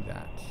want to do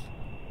that?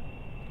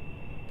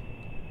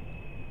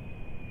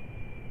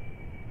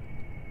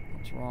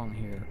 What's wrong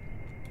here?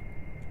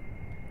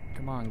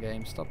 Come on,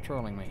 game, stop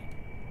trolling me.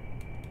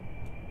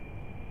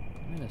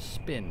 I'm in a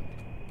spin.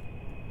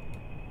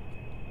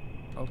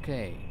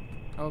 Okay,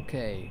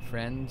 okay,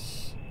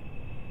 friends.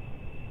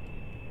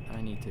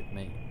 I need to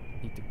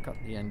cut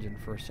the engine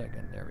for a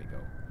second. There we go.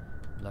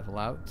 Level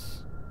out.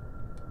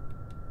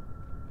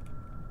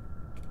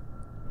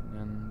 And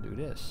then do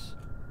this.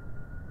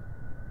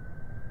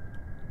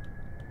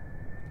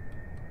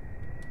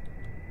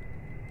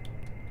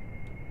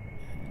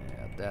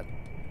 Yeah, that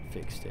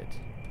fixed it.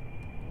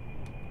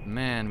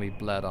 Man, we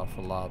bled off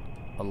a lot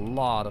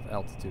of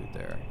altitude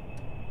there.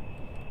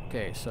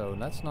 Okay, so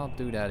let's not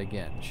do that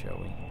again, shall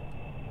we?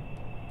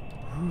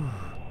 Whew.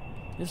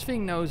 This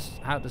thing knows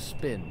how to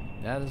spin.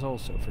 That is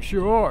also for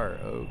sure.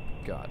 Oh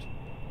god.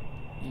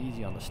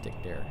 Easy on the stick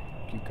there,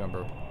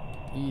 cucumber.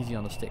 Easy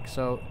on the stick.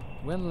 So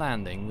when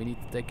landing, we need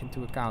to take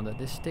into account that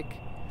this stick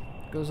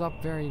goes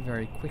up very,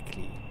 very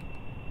quickly.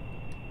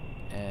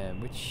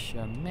 Which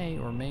may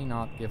or may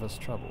not give us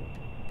trouble.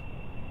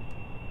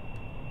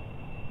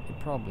 It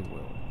probably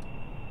will.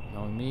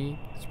 Knowing me,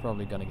 it's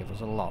probably gonna give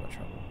us a lot of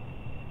trouble.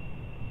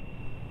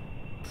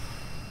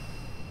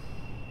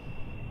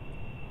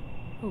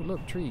 Oh,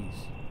 look,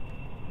 trees.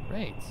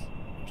 Great.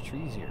 There's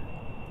trees here.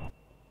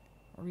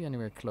 Are we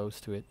anywhere close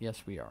to it?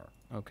 Yes, we are.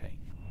 Okay.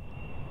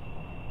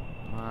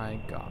 My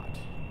god.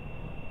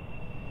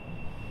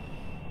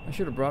 I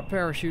should have brought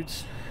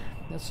parachutes.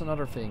 That's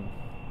another thing.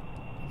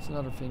 That's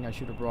another thing I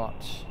should have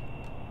brought.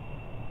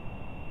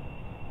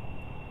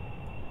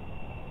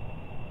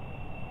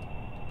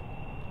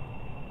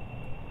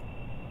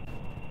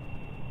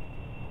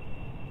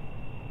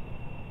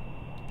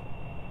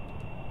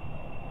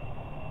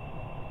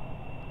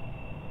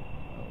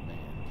 Oh man.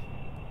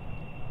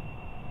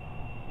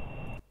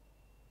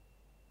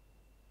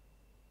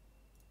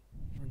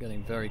 We're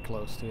getting very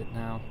close to it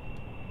now.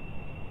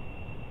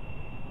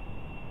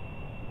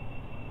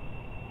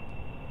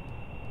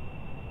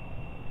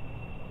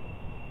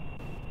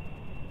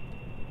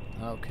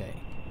 Okay.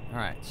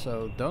 Alright,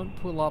 so don't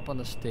pull up on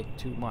the stick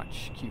too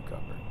much,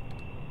 cucumber.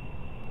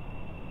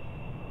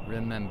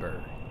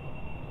 Remember.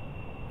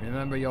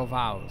 Remember your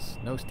vows.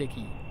 No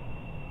sticky.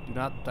 Do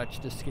not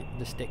touch the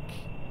stick.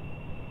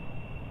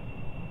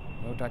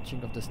 No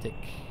touching of the stick.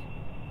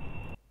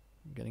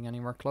 Getting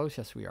anywhere close?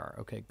 Yes, we are.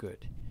 Okay,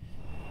 good.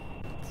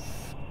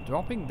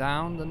 Dropping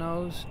down the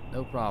nose?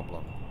 No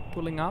problem.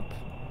 Pulling up?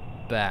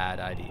 Bad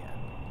idea.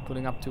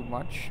 Pulling up too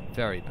much?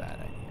 Very bad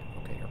idea.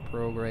 Okay, our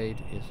prograde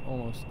is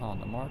almost on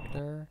the mark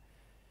there.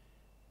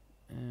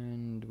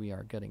 And we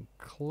are getting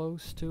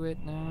close to it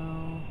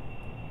now.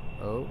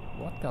 Oh,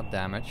 what got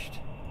damaged?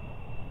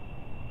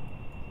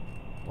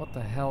 What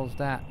the hell's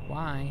that?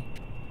 Why?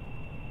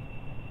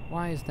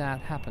 Why is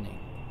that happening?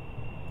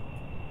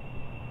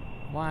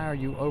 Why are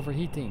you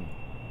overheating?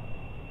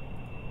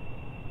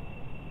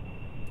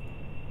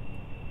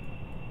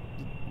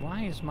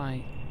 Why is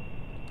my...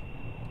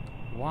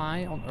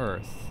 Why on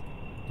earth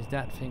is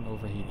that thing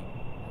overheating?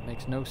 It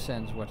makes no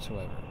sense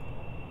whatsoever.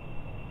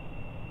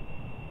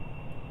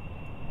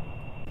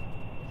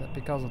 Is that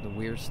because of the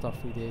weird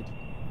stuff we did?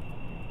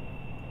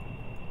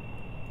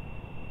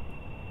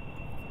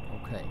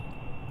 Okay.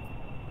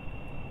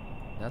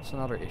 That's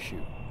another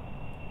issue.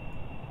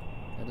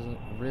 That is a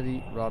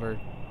really rather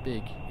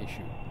big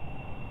issue.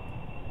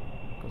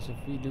 Because if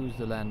we lose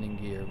the landing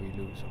gear, we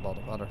lose a lot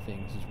of other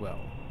things as well.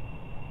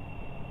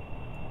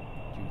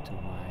 Due to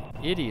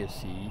my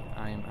idiocy,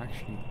 I am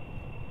actually...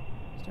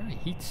 Is there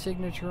a heat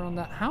signature on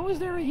that? How is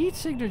there a heat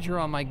signature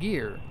on my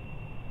gear?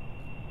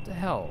 What the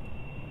hell?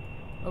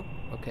 Oh,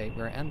 okay,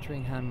 we're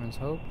entering Hammond's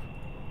Hope.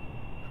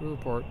 Crew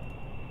report.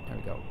 There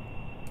we go.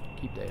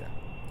 Keep data.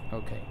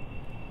 Okay.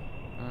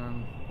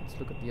 Let's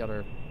look at the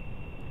other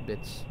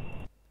bits.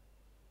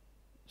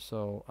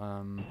 So,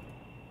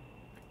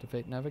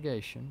 activate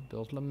navigation.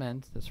 Build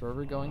lament. That's where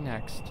we're going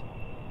next.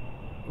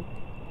 Oop,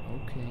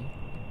 okay.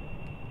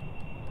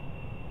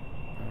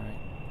 Alright.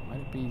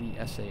 Might it be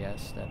the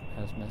SAS that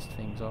has messed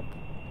things up?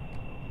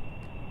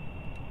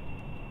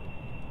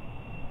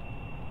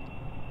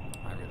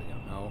 I really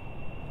don't know.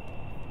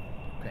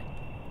 Okay.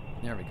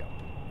 There we go.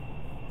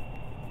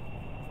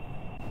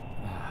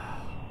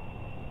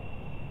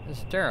 This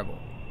is terrible.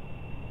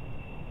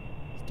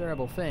 It's a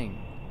terrible thing.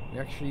 We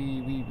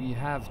actually, we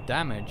have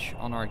damage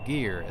on our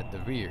gear at the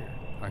rear.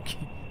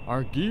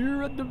 Our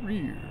gear at the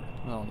rear.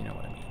 Well, you know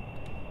what I mean.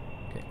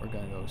 Okay, we're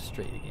gonna go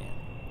straight again.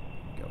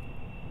 Go.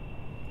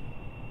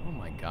 Oh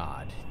my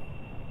god.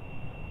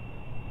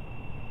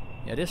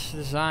 Yeah, this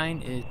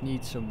design, it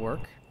needs some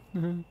work.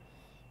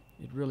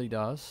 It really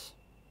does.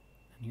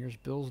 And here's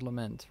Bill's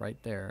Lament right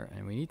there.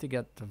 And we need to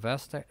get to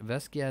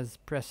Vesquia's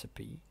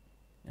Precipice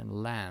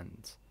and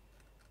land.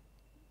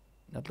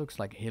 That looks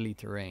like hilly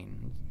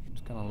terrain.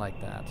 It's gonna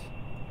like that.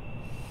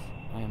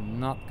 I am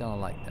not gonna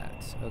like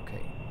that.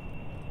 Okay.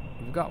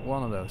 We've got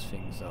one of those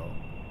things though.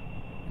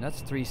 And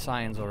that's 3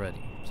 science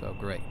already. So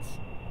great.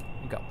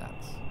 We got that.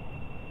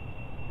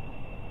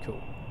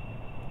 Cool.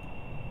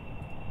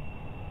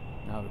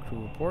 Now the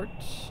crew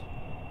reports.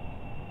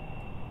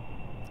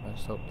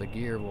 Let's hope the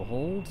gear will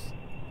hold.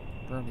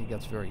 Apparently it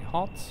gets very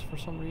hot for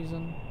some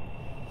reason.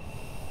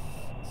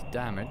 It's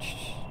damaged.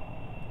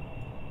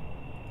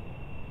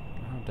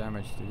 How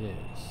damaged it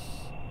is.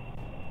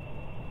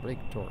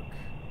 Brake torque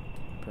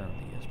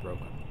apparently is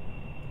broken.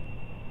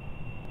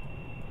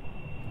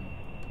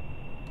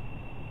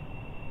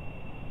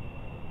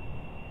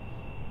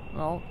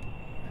 Well,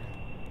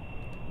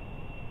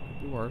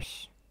 could be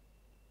worse.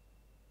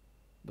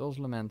 Bill's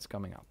Lament's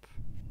coming up.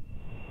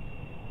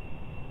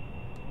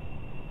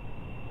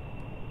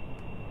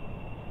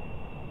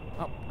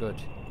 Oh,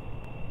 good.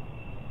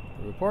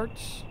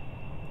 Reports.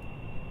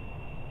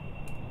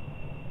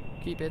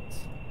 Keep it.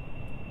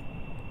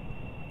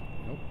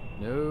 Nope.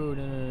 No,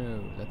 no, no,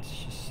 no.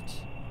 Let's just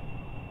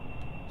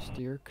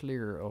steer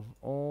clear of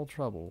all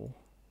trouble.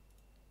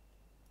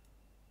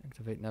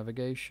 Activate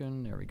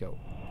navigation. There we go.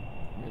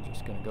 We're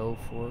just gonna go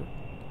for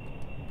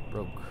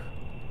broke.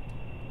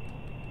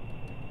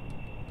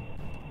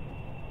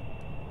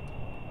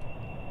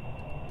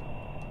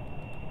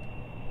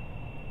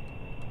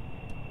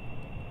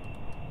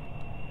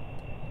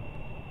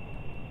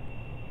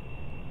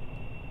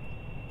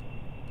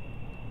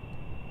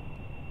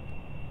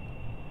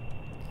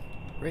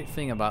 Great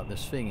thing about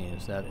this thing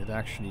is that it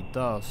actually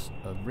does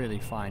a really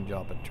fine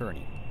job at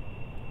turning.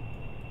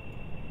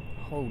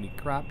 Holy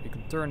crap, you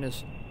can turn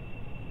this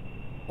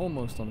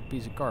almost on a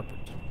piece of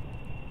carpet.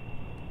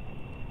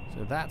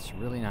 So that's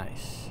really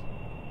nice.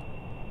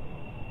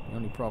 The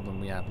only problem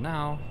we have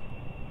now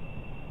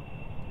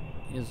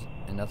is,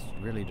 and that's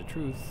really the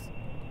truth,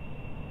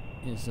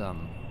 is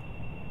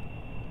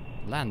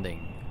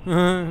landing.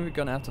 We're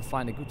gonna have to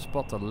find a good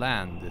spot to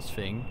land this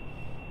thing.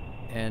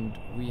 And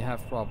we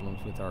have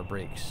problems with our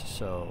brakes,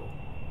 so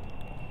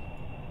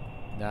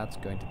that's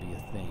going to be a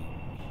thing.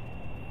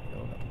 There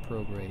we go, got the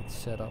prograde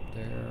set up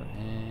there,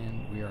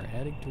 and we are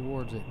heading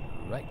towards it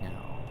right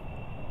now.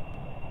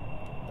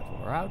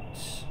 Level her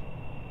out.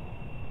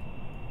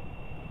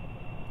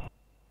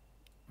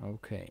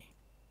 Okay.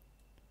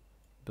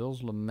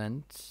 Bill's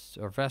Lament,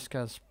 or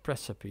Vasca's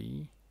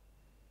Precipice.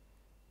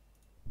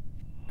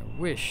 I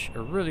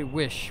really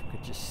wish we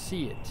could just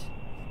see it.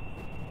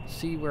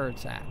 See where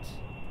it's at.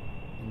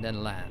 And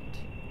then land.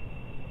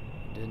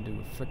 Then do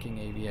a freaking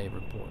AVA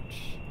report.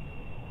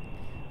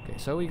 Okay,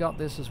 so we got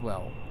this as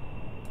well.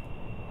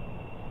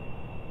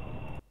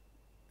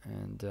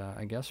 And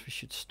I guess we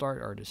should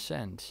start our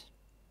descent.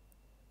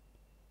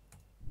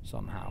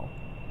 Somehow.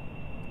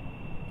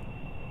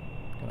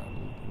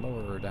 Gonna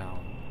lower her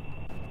down.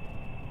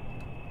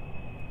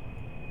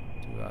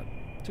 To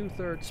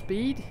 2/3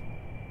 speed.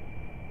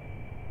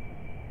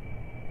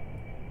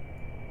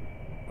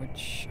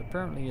 Which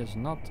apparently is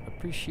not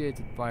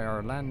appreciated by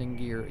our landing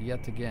gear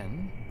yet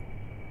again.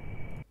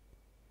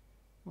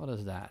 What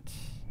is that?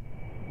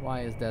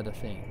 Why is that a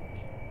thing?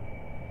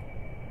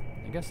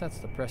 I guess that's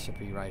the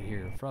precipice right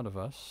here in front of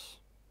us.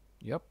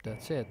 Yup,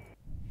 that's it.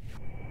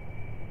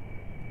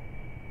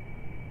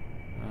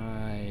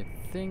 I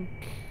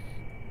think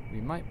we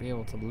might be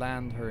able to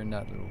land her in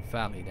that little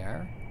valley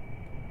there.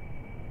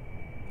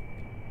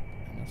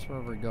 And that's where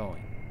we're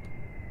going.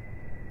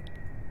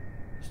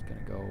 Just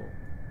gonna go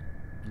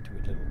into a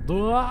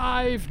little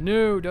dive.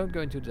 No, don't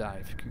go into a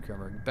dive,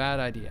 Cucumber. Bad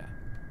idea.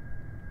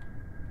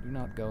 Do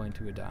not go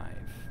into a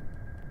dive.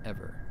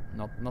 Ever.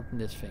 Not in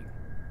this thing.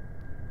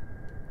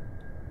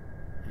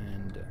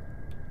 And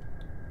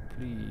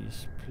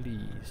please,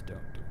 please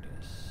don't do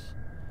this.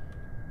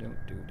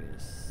 Don't do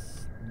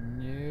this.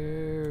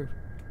 No.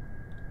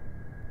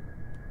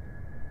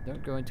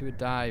 Don't go into a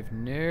dive.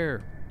 No.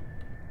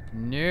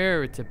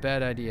 No, it's a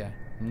bad idea.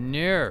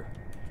 No.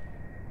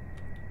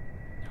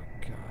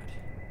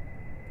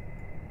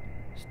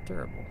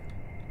 Terrible.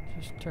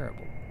 Just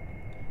terrible.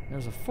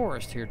 There's a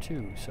forest here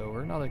too, so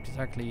we're not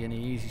exactly in an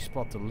easy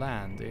spot to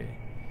land.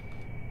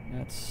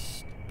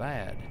 That's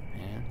bad,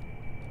 man.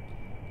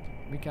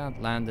 We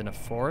can't land in a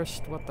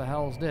forest. What the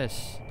hell is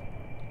this?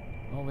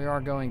 Well, we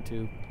are going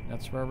to.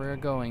 That's where we're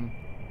going.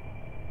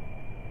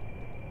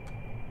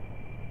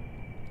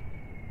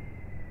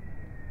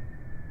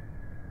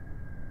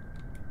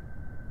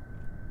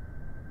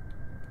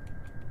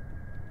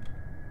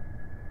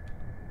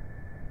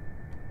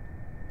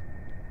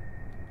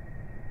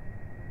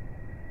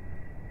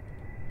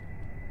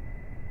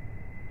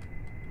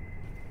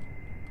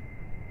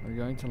 We're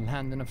going to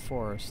land in a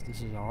forest.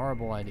 This is a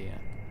horrible idea.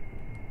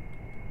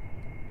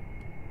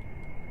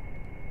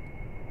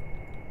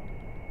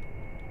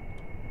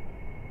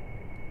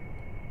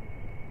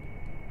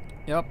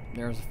 Yep,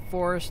 there's a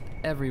forest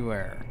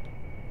everywhere.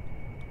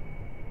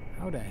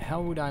 How the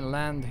hell would I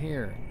land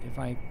here if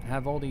I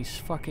have all these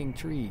fucking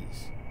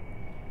trees?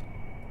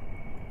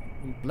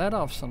 We let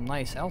off some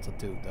nice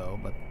altitude though,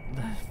 but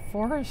the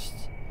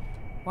forest?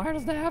 Why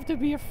does there have to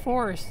be a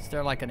forest? Is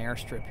there like an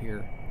airstrip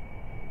here?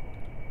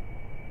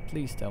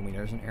 Please tell me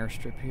there's an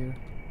airstrip here,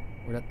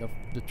 or that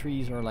the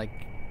trees are like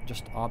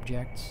just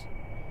objects.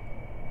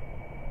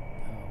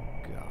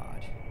 Oh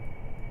god.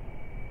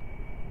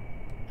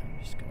 I'm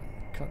just gonna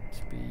cut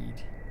speed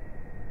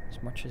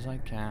as much as I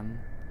can,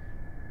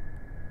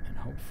 and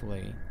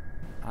hopefully,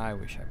 I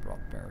wish I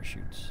brought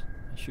parachutes.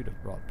 I should have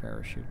brought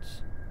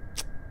parachutes.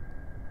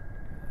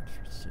 God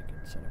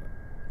forsaken son of a...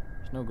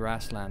 There's no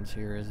grasslands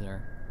here, is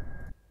there?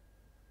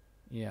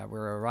 Yeah,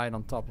 we're right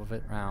on top of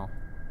it now.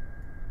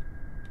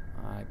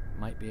 I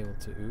might be able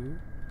to.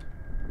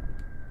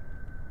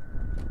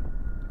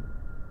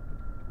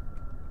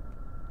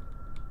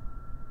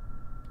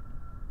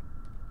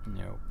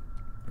 No,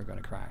 we're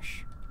gonna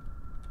crash.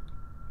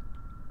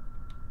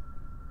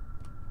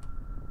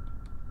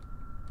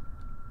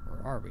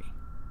 Where are we?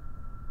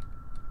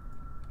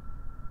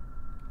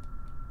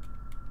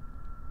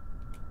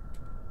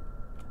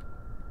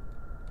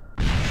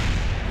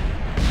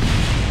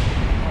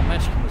 Oh,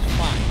 Mexico was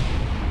fine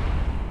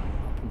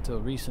up until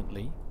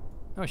recently.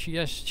 Oh,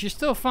 she's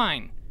still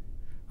fine.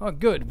 Oh,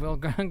 good. We're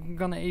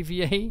gonna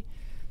AVA.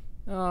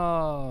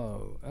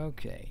 Oh,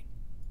 okay.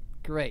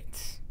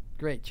 Great.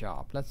 Great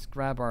job. Let's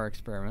grab our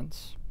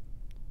experiments.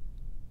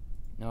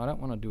 No, I don't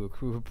want to do a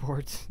crew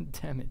report.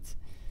 Damn it.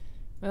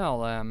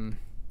 Well,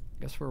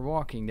 guess we're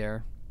walking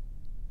there.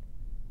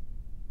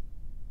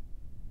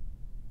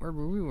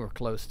 We were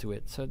close to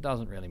it, so it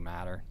doesn't really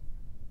matter.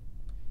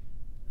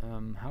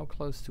 How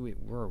close to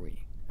it were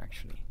we,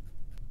 actually?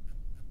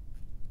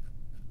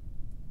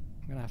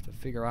 I'm gonna have to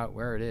figure out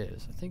where it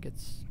is. I think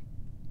it's...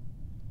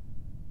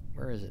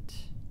 Where is it?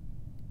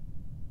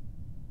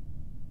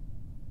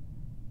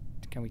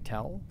 Can we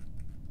tell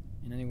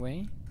in any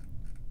way?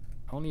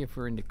 Only if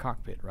we're in the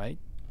cockpit, right?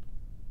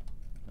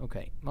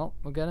 Okay, well,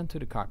 we'll get into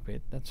the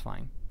cockpit. That's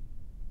fine.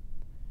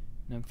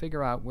 And then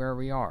figure out where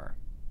we are.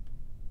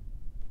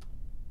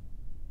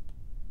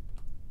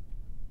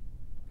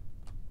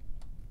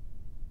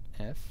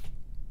 F,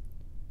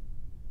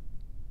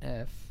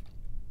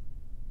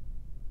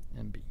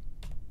 and B.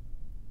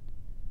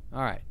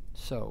 Alright,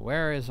 so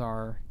where is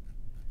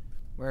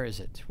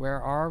it?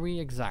 Where are we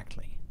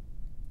exactly?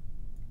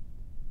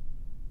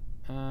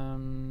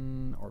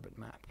 Orbit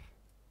map.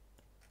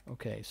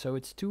 Okay, so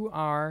it's to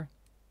our,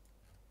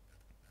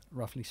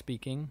 roughly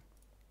speaking,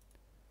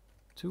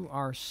 to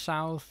our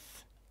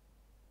south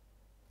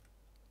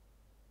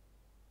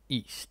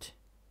east.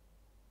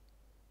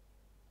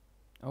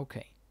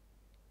 Okay.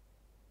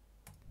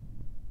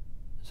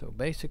 So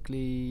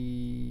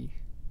basically,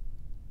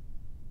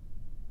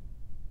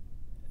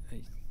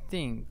 I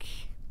think,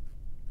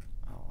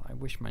 oh, I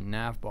wish my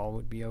nav ball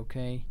would be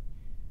okay.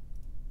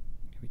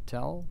 Can we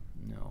tell?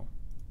 No.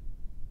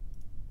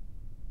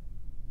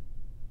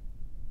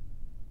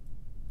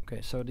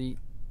 Okay, so the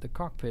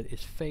cockpit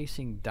is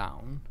facing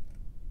down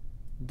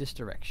this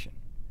direction,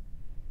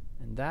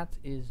 and that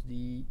is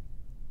the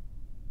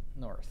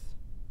north.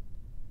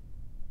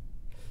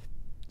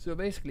 So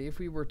basically, if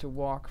we were to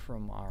walk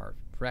from our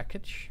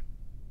wreckage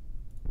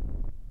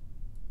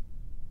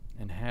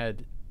and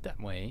head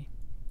that way,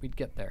 we'd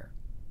get there.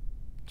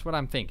 That's what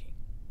I'm thinking.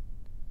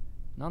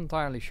 Not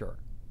entirely sure.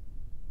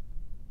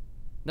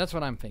 That's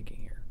what I'm thinking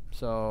here.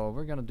 So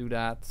we're gonna do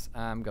that.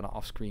 I'm gonna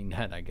off-screen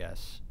that, I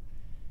guess.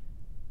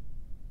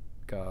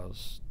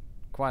 Because,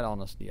 quite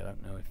honestly, I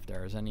don't know if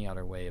there's any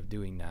other way of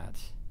doing that.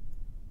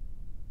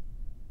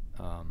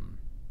 I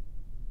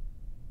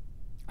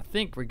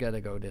think we're gonna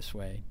go this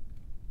way.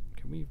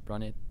 Can we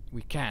run it?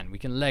 We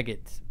can leg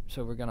it.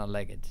 So we're gonna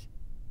leg it.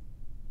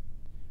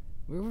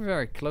 We were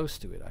very close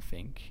to it, I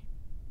think.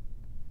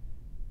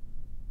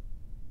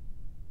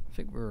 I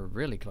think we're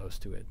really close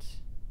to it.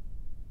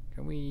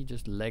 Can we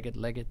just leg it?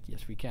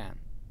 Yes, we can.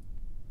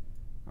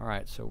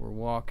 Alright, so we're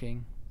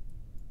walking.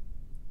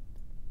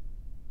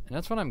 And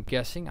that's what I'm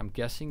guessing. I'm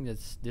guessing that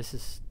this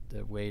is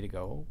the way to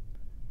go.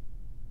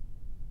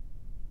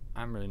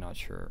 I'm really not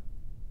sure.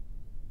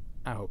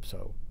 I hope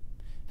so.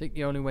 I think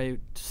the only way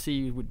to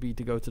see would be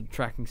to go to the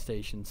tracking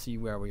station, see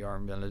where we are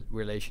in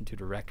relation to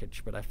the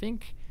wreckage. But I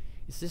think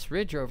it's this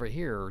ridge over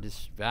here, or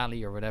this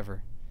valley, or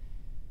whatever.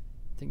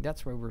 I think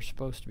that's where we're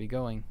supposed to be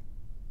going.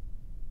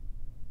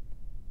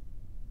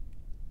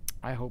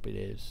 I hope it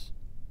is.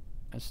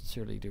 I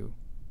sincerely do.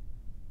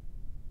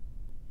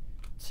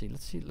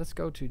 Let's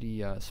go to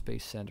the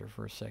Space Center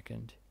for a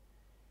second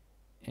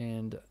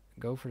and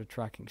go for the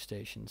tracking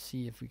station.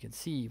 See if we can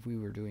see if we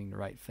were doing the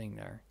right thing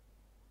there.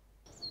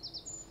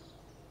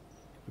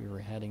 If we were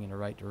heading in the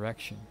right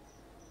direction.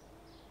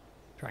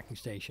 Tracking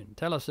station,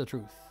 tell us the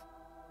truth.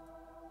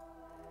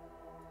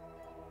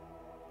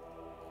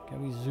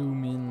 Can we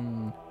zoom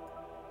in?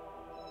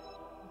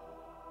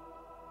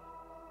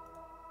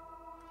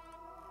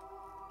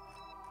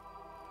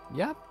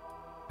 Yep,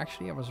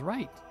 actually I was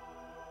right.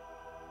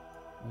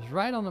 I was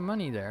right on the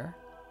money there.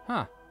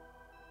 Huh.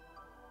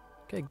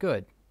 Okay,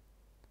 good.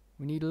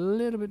 We need a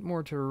little bit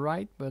more to the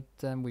right, but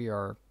then we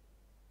are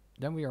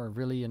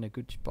really in a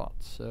good spot.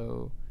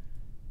 So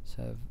let's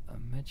have a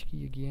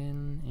Matchkey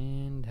again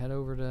and head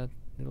over that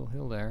little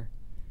hill there.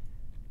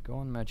 Go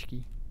on,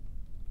 Matchkey.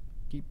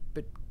 Keep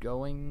it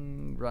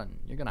going. Run.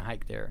 You're gonna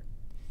hike there.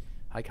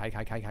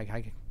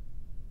 Hike.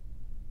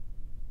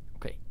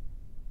 Okay.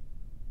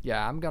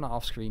 Yeah, I'm gonna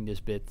off-screen this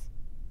bit.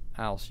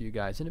 I'll see you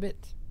guys in a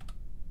bit.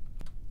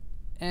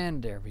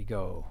 And there we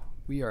go.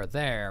 We are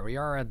there. We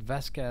are at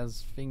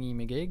Vasquez thingy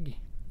McGig.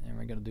 And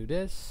we're gonna do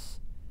this.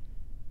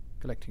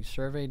 Collecting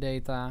survey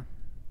data.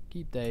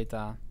 Keep data.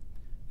 I'm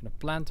gonna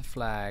plant a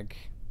flag.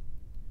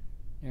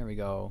 There we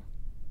go.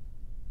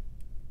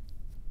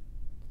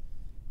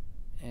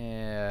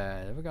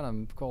 And we're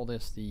gonna call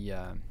this the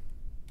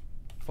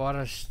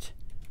Forest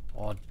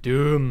of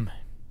Doom.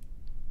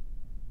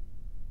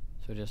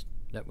 So just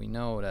that we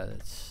know that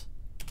it's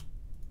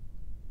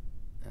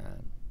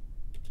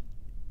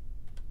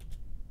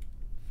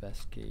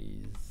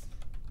Vasquez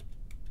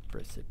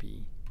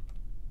recipe.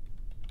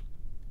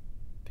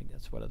 I think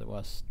that's what it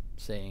was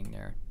saying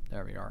there.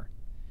 There we are.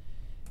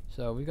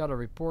 So we got a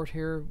report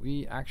here.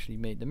 We actually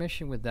made the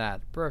mission with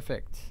that.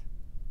 Perfect.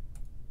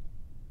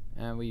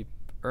 And we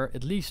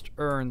at least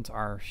earned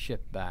our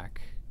ship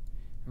back.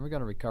 And we're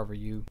gonna recover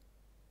you.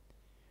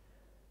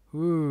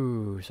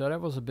 Ooh, so that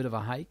was a bit of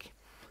a hike.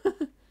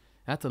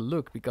 I had to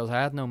look because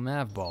I had no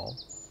nav ball.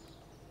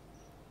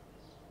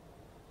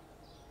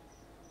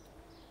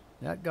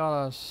 That got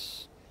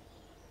us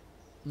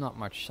not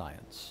much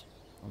science,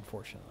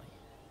 unfortunately.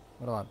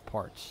 What about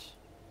parts?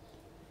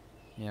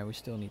 Yeah, we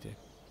still need to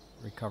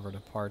recover the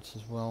parts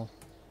as well.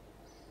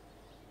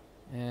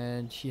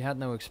 And she had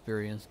no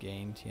experience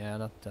gained. Yeah,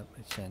 that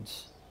makes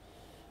sense.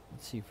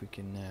 Let's see if we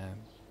can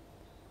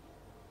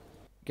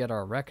get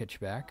our wreckage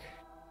back.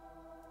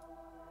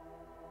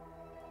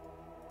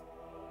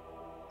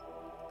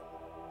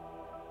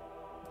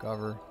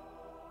 Cover.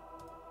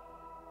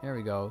 There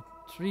we go.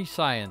 3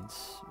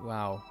 science.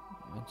 Wow.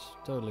 That's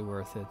totally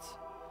worth it.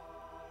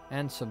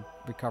 And some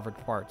recovered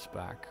parts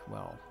back.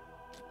 Well.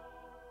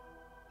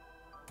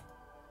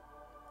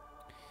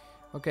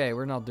 Okay,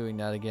 we're not doing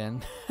that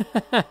again.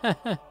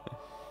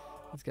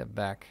 Let's get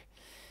back.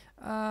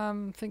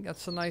 I think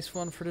that's a nice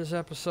one for this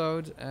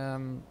episode.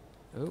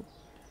 Oh.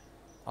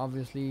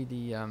 Obviously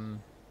the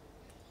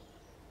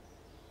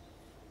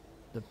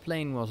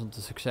plane wasn't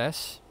a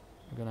success.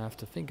 I'm gonna have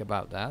to think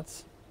about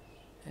that.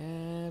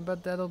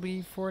 But that'll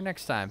be for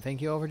next time.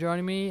 Thank you all for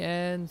joining me,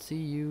 and see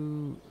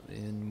you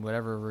in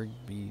whatever we'll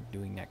be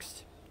doing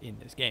next in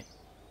this game.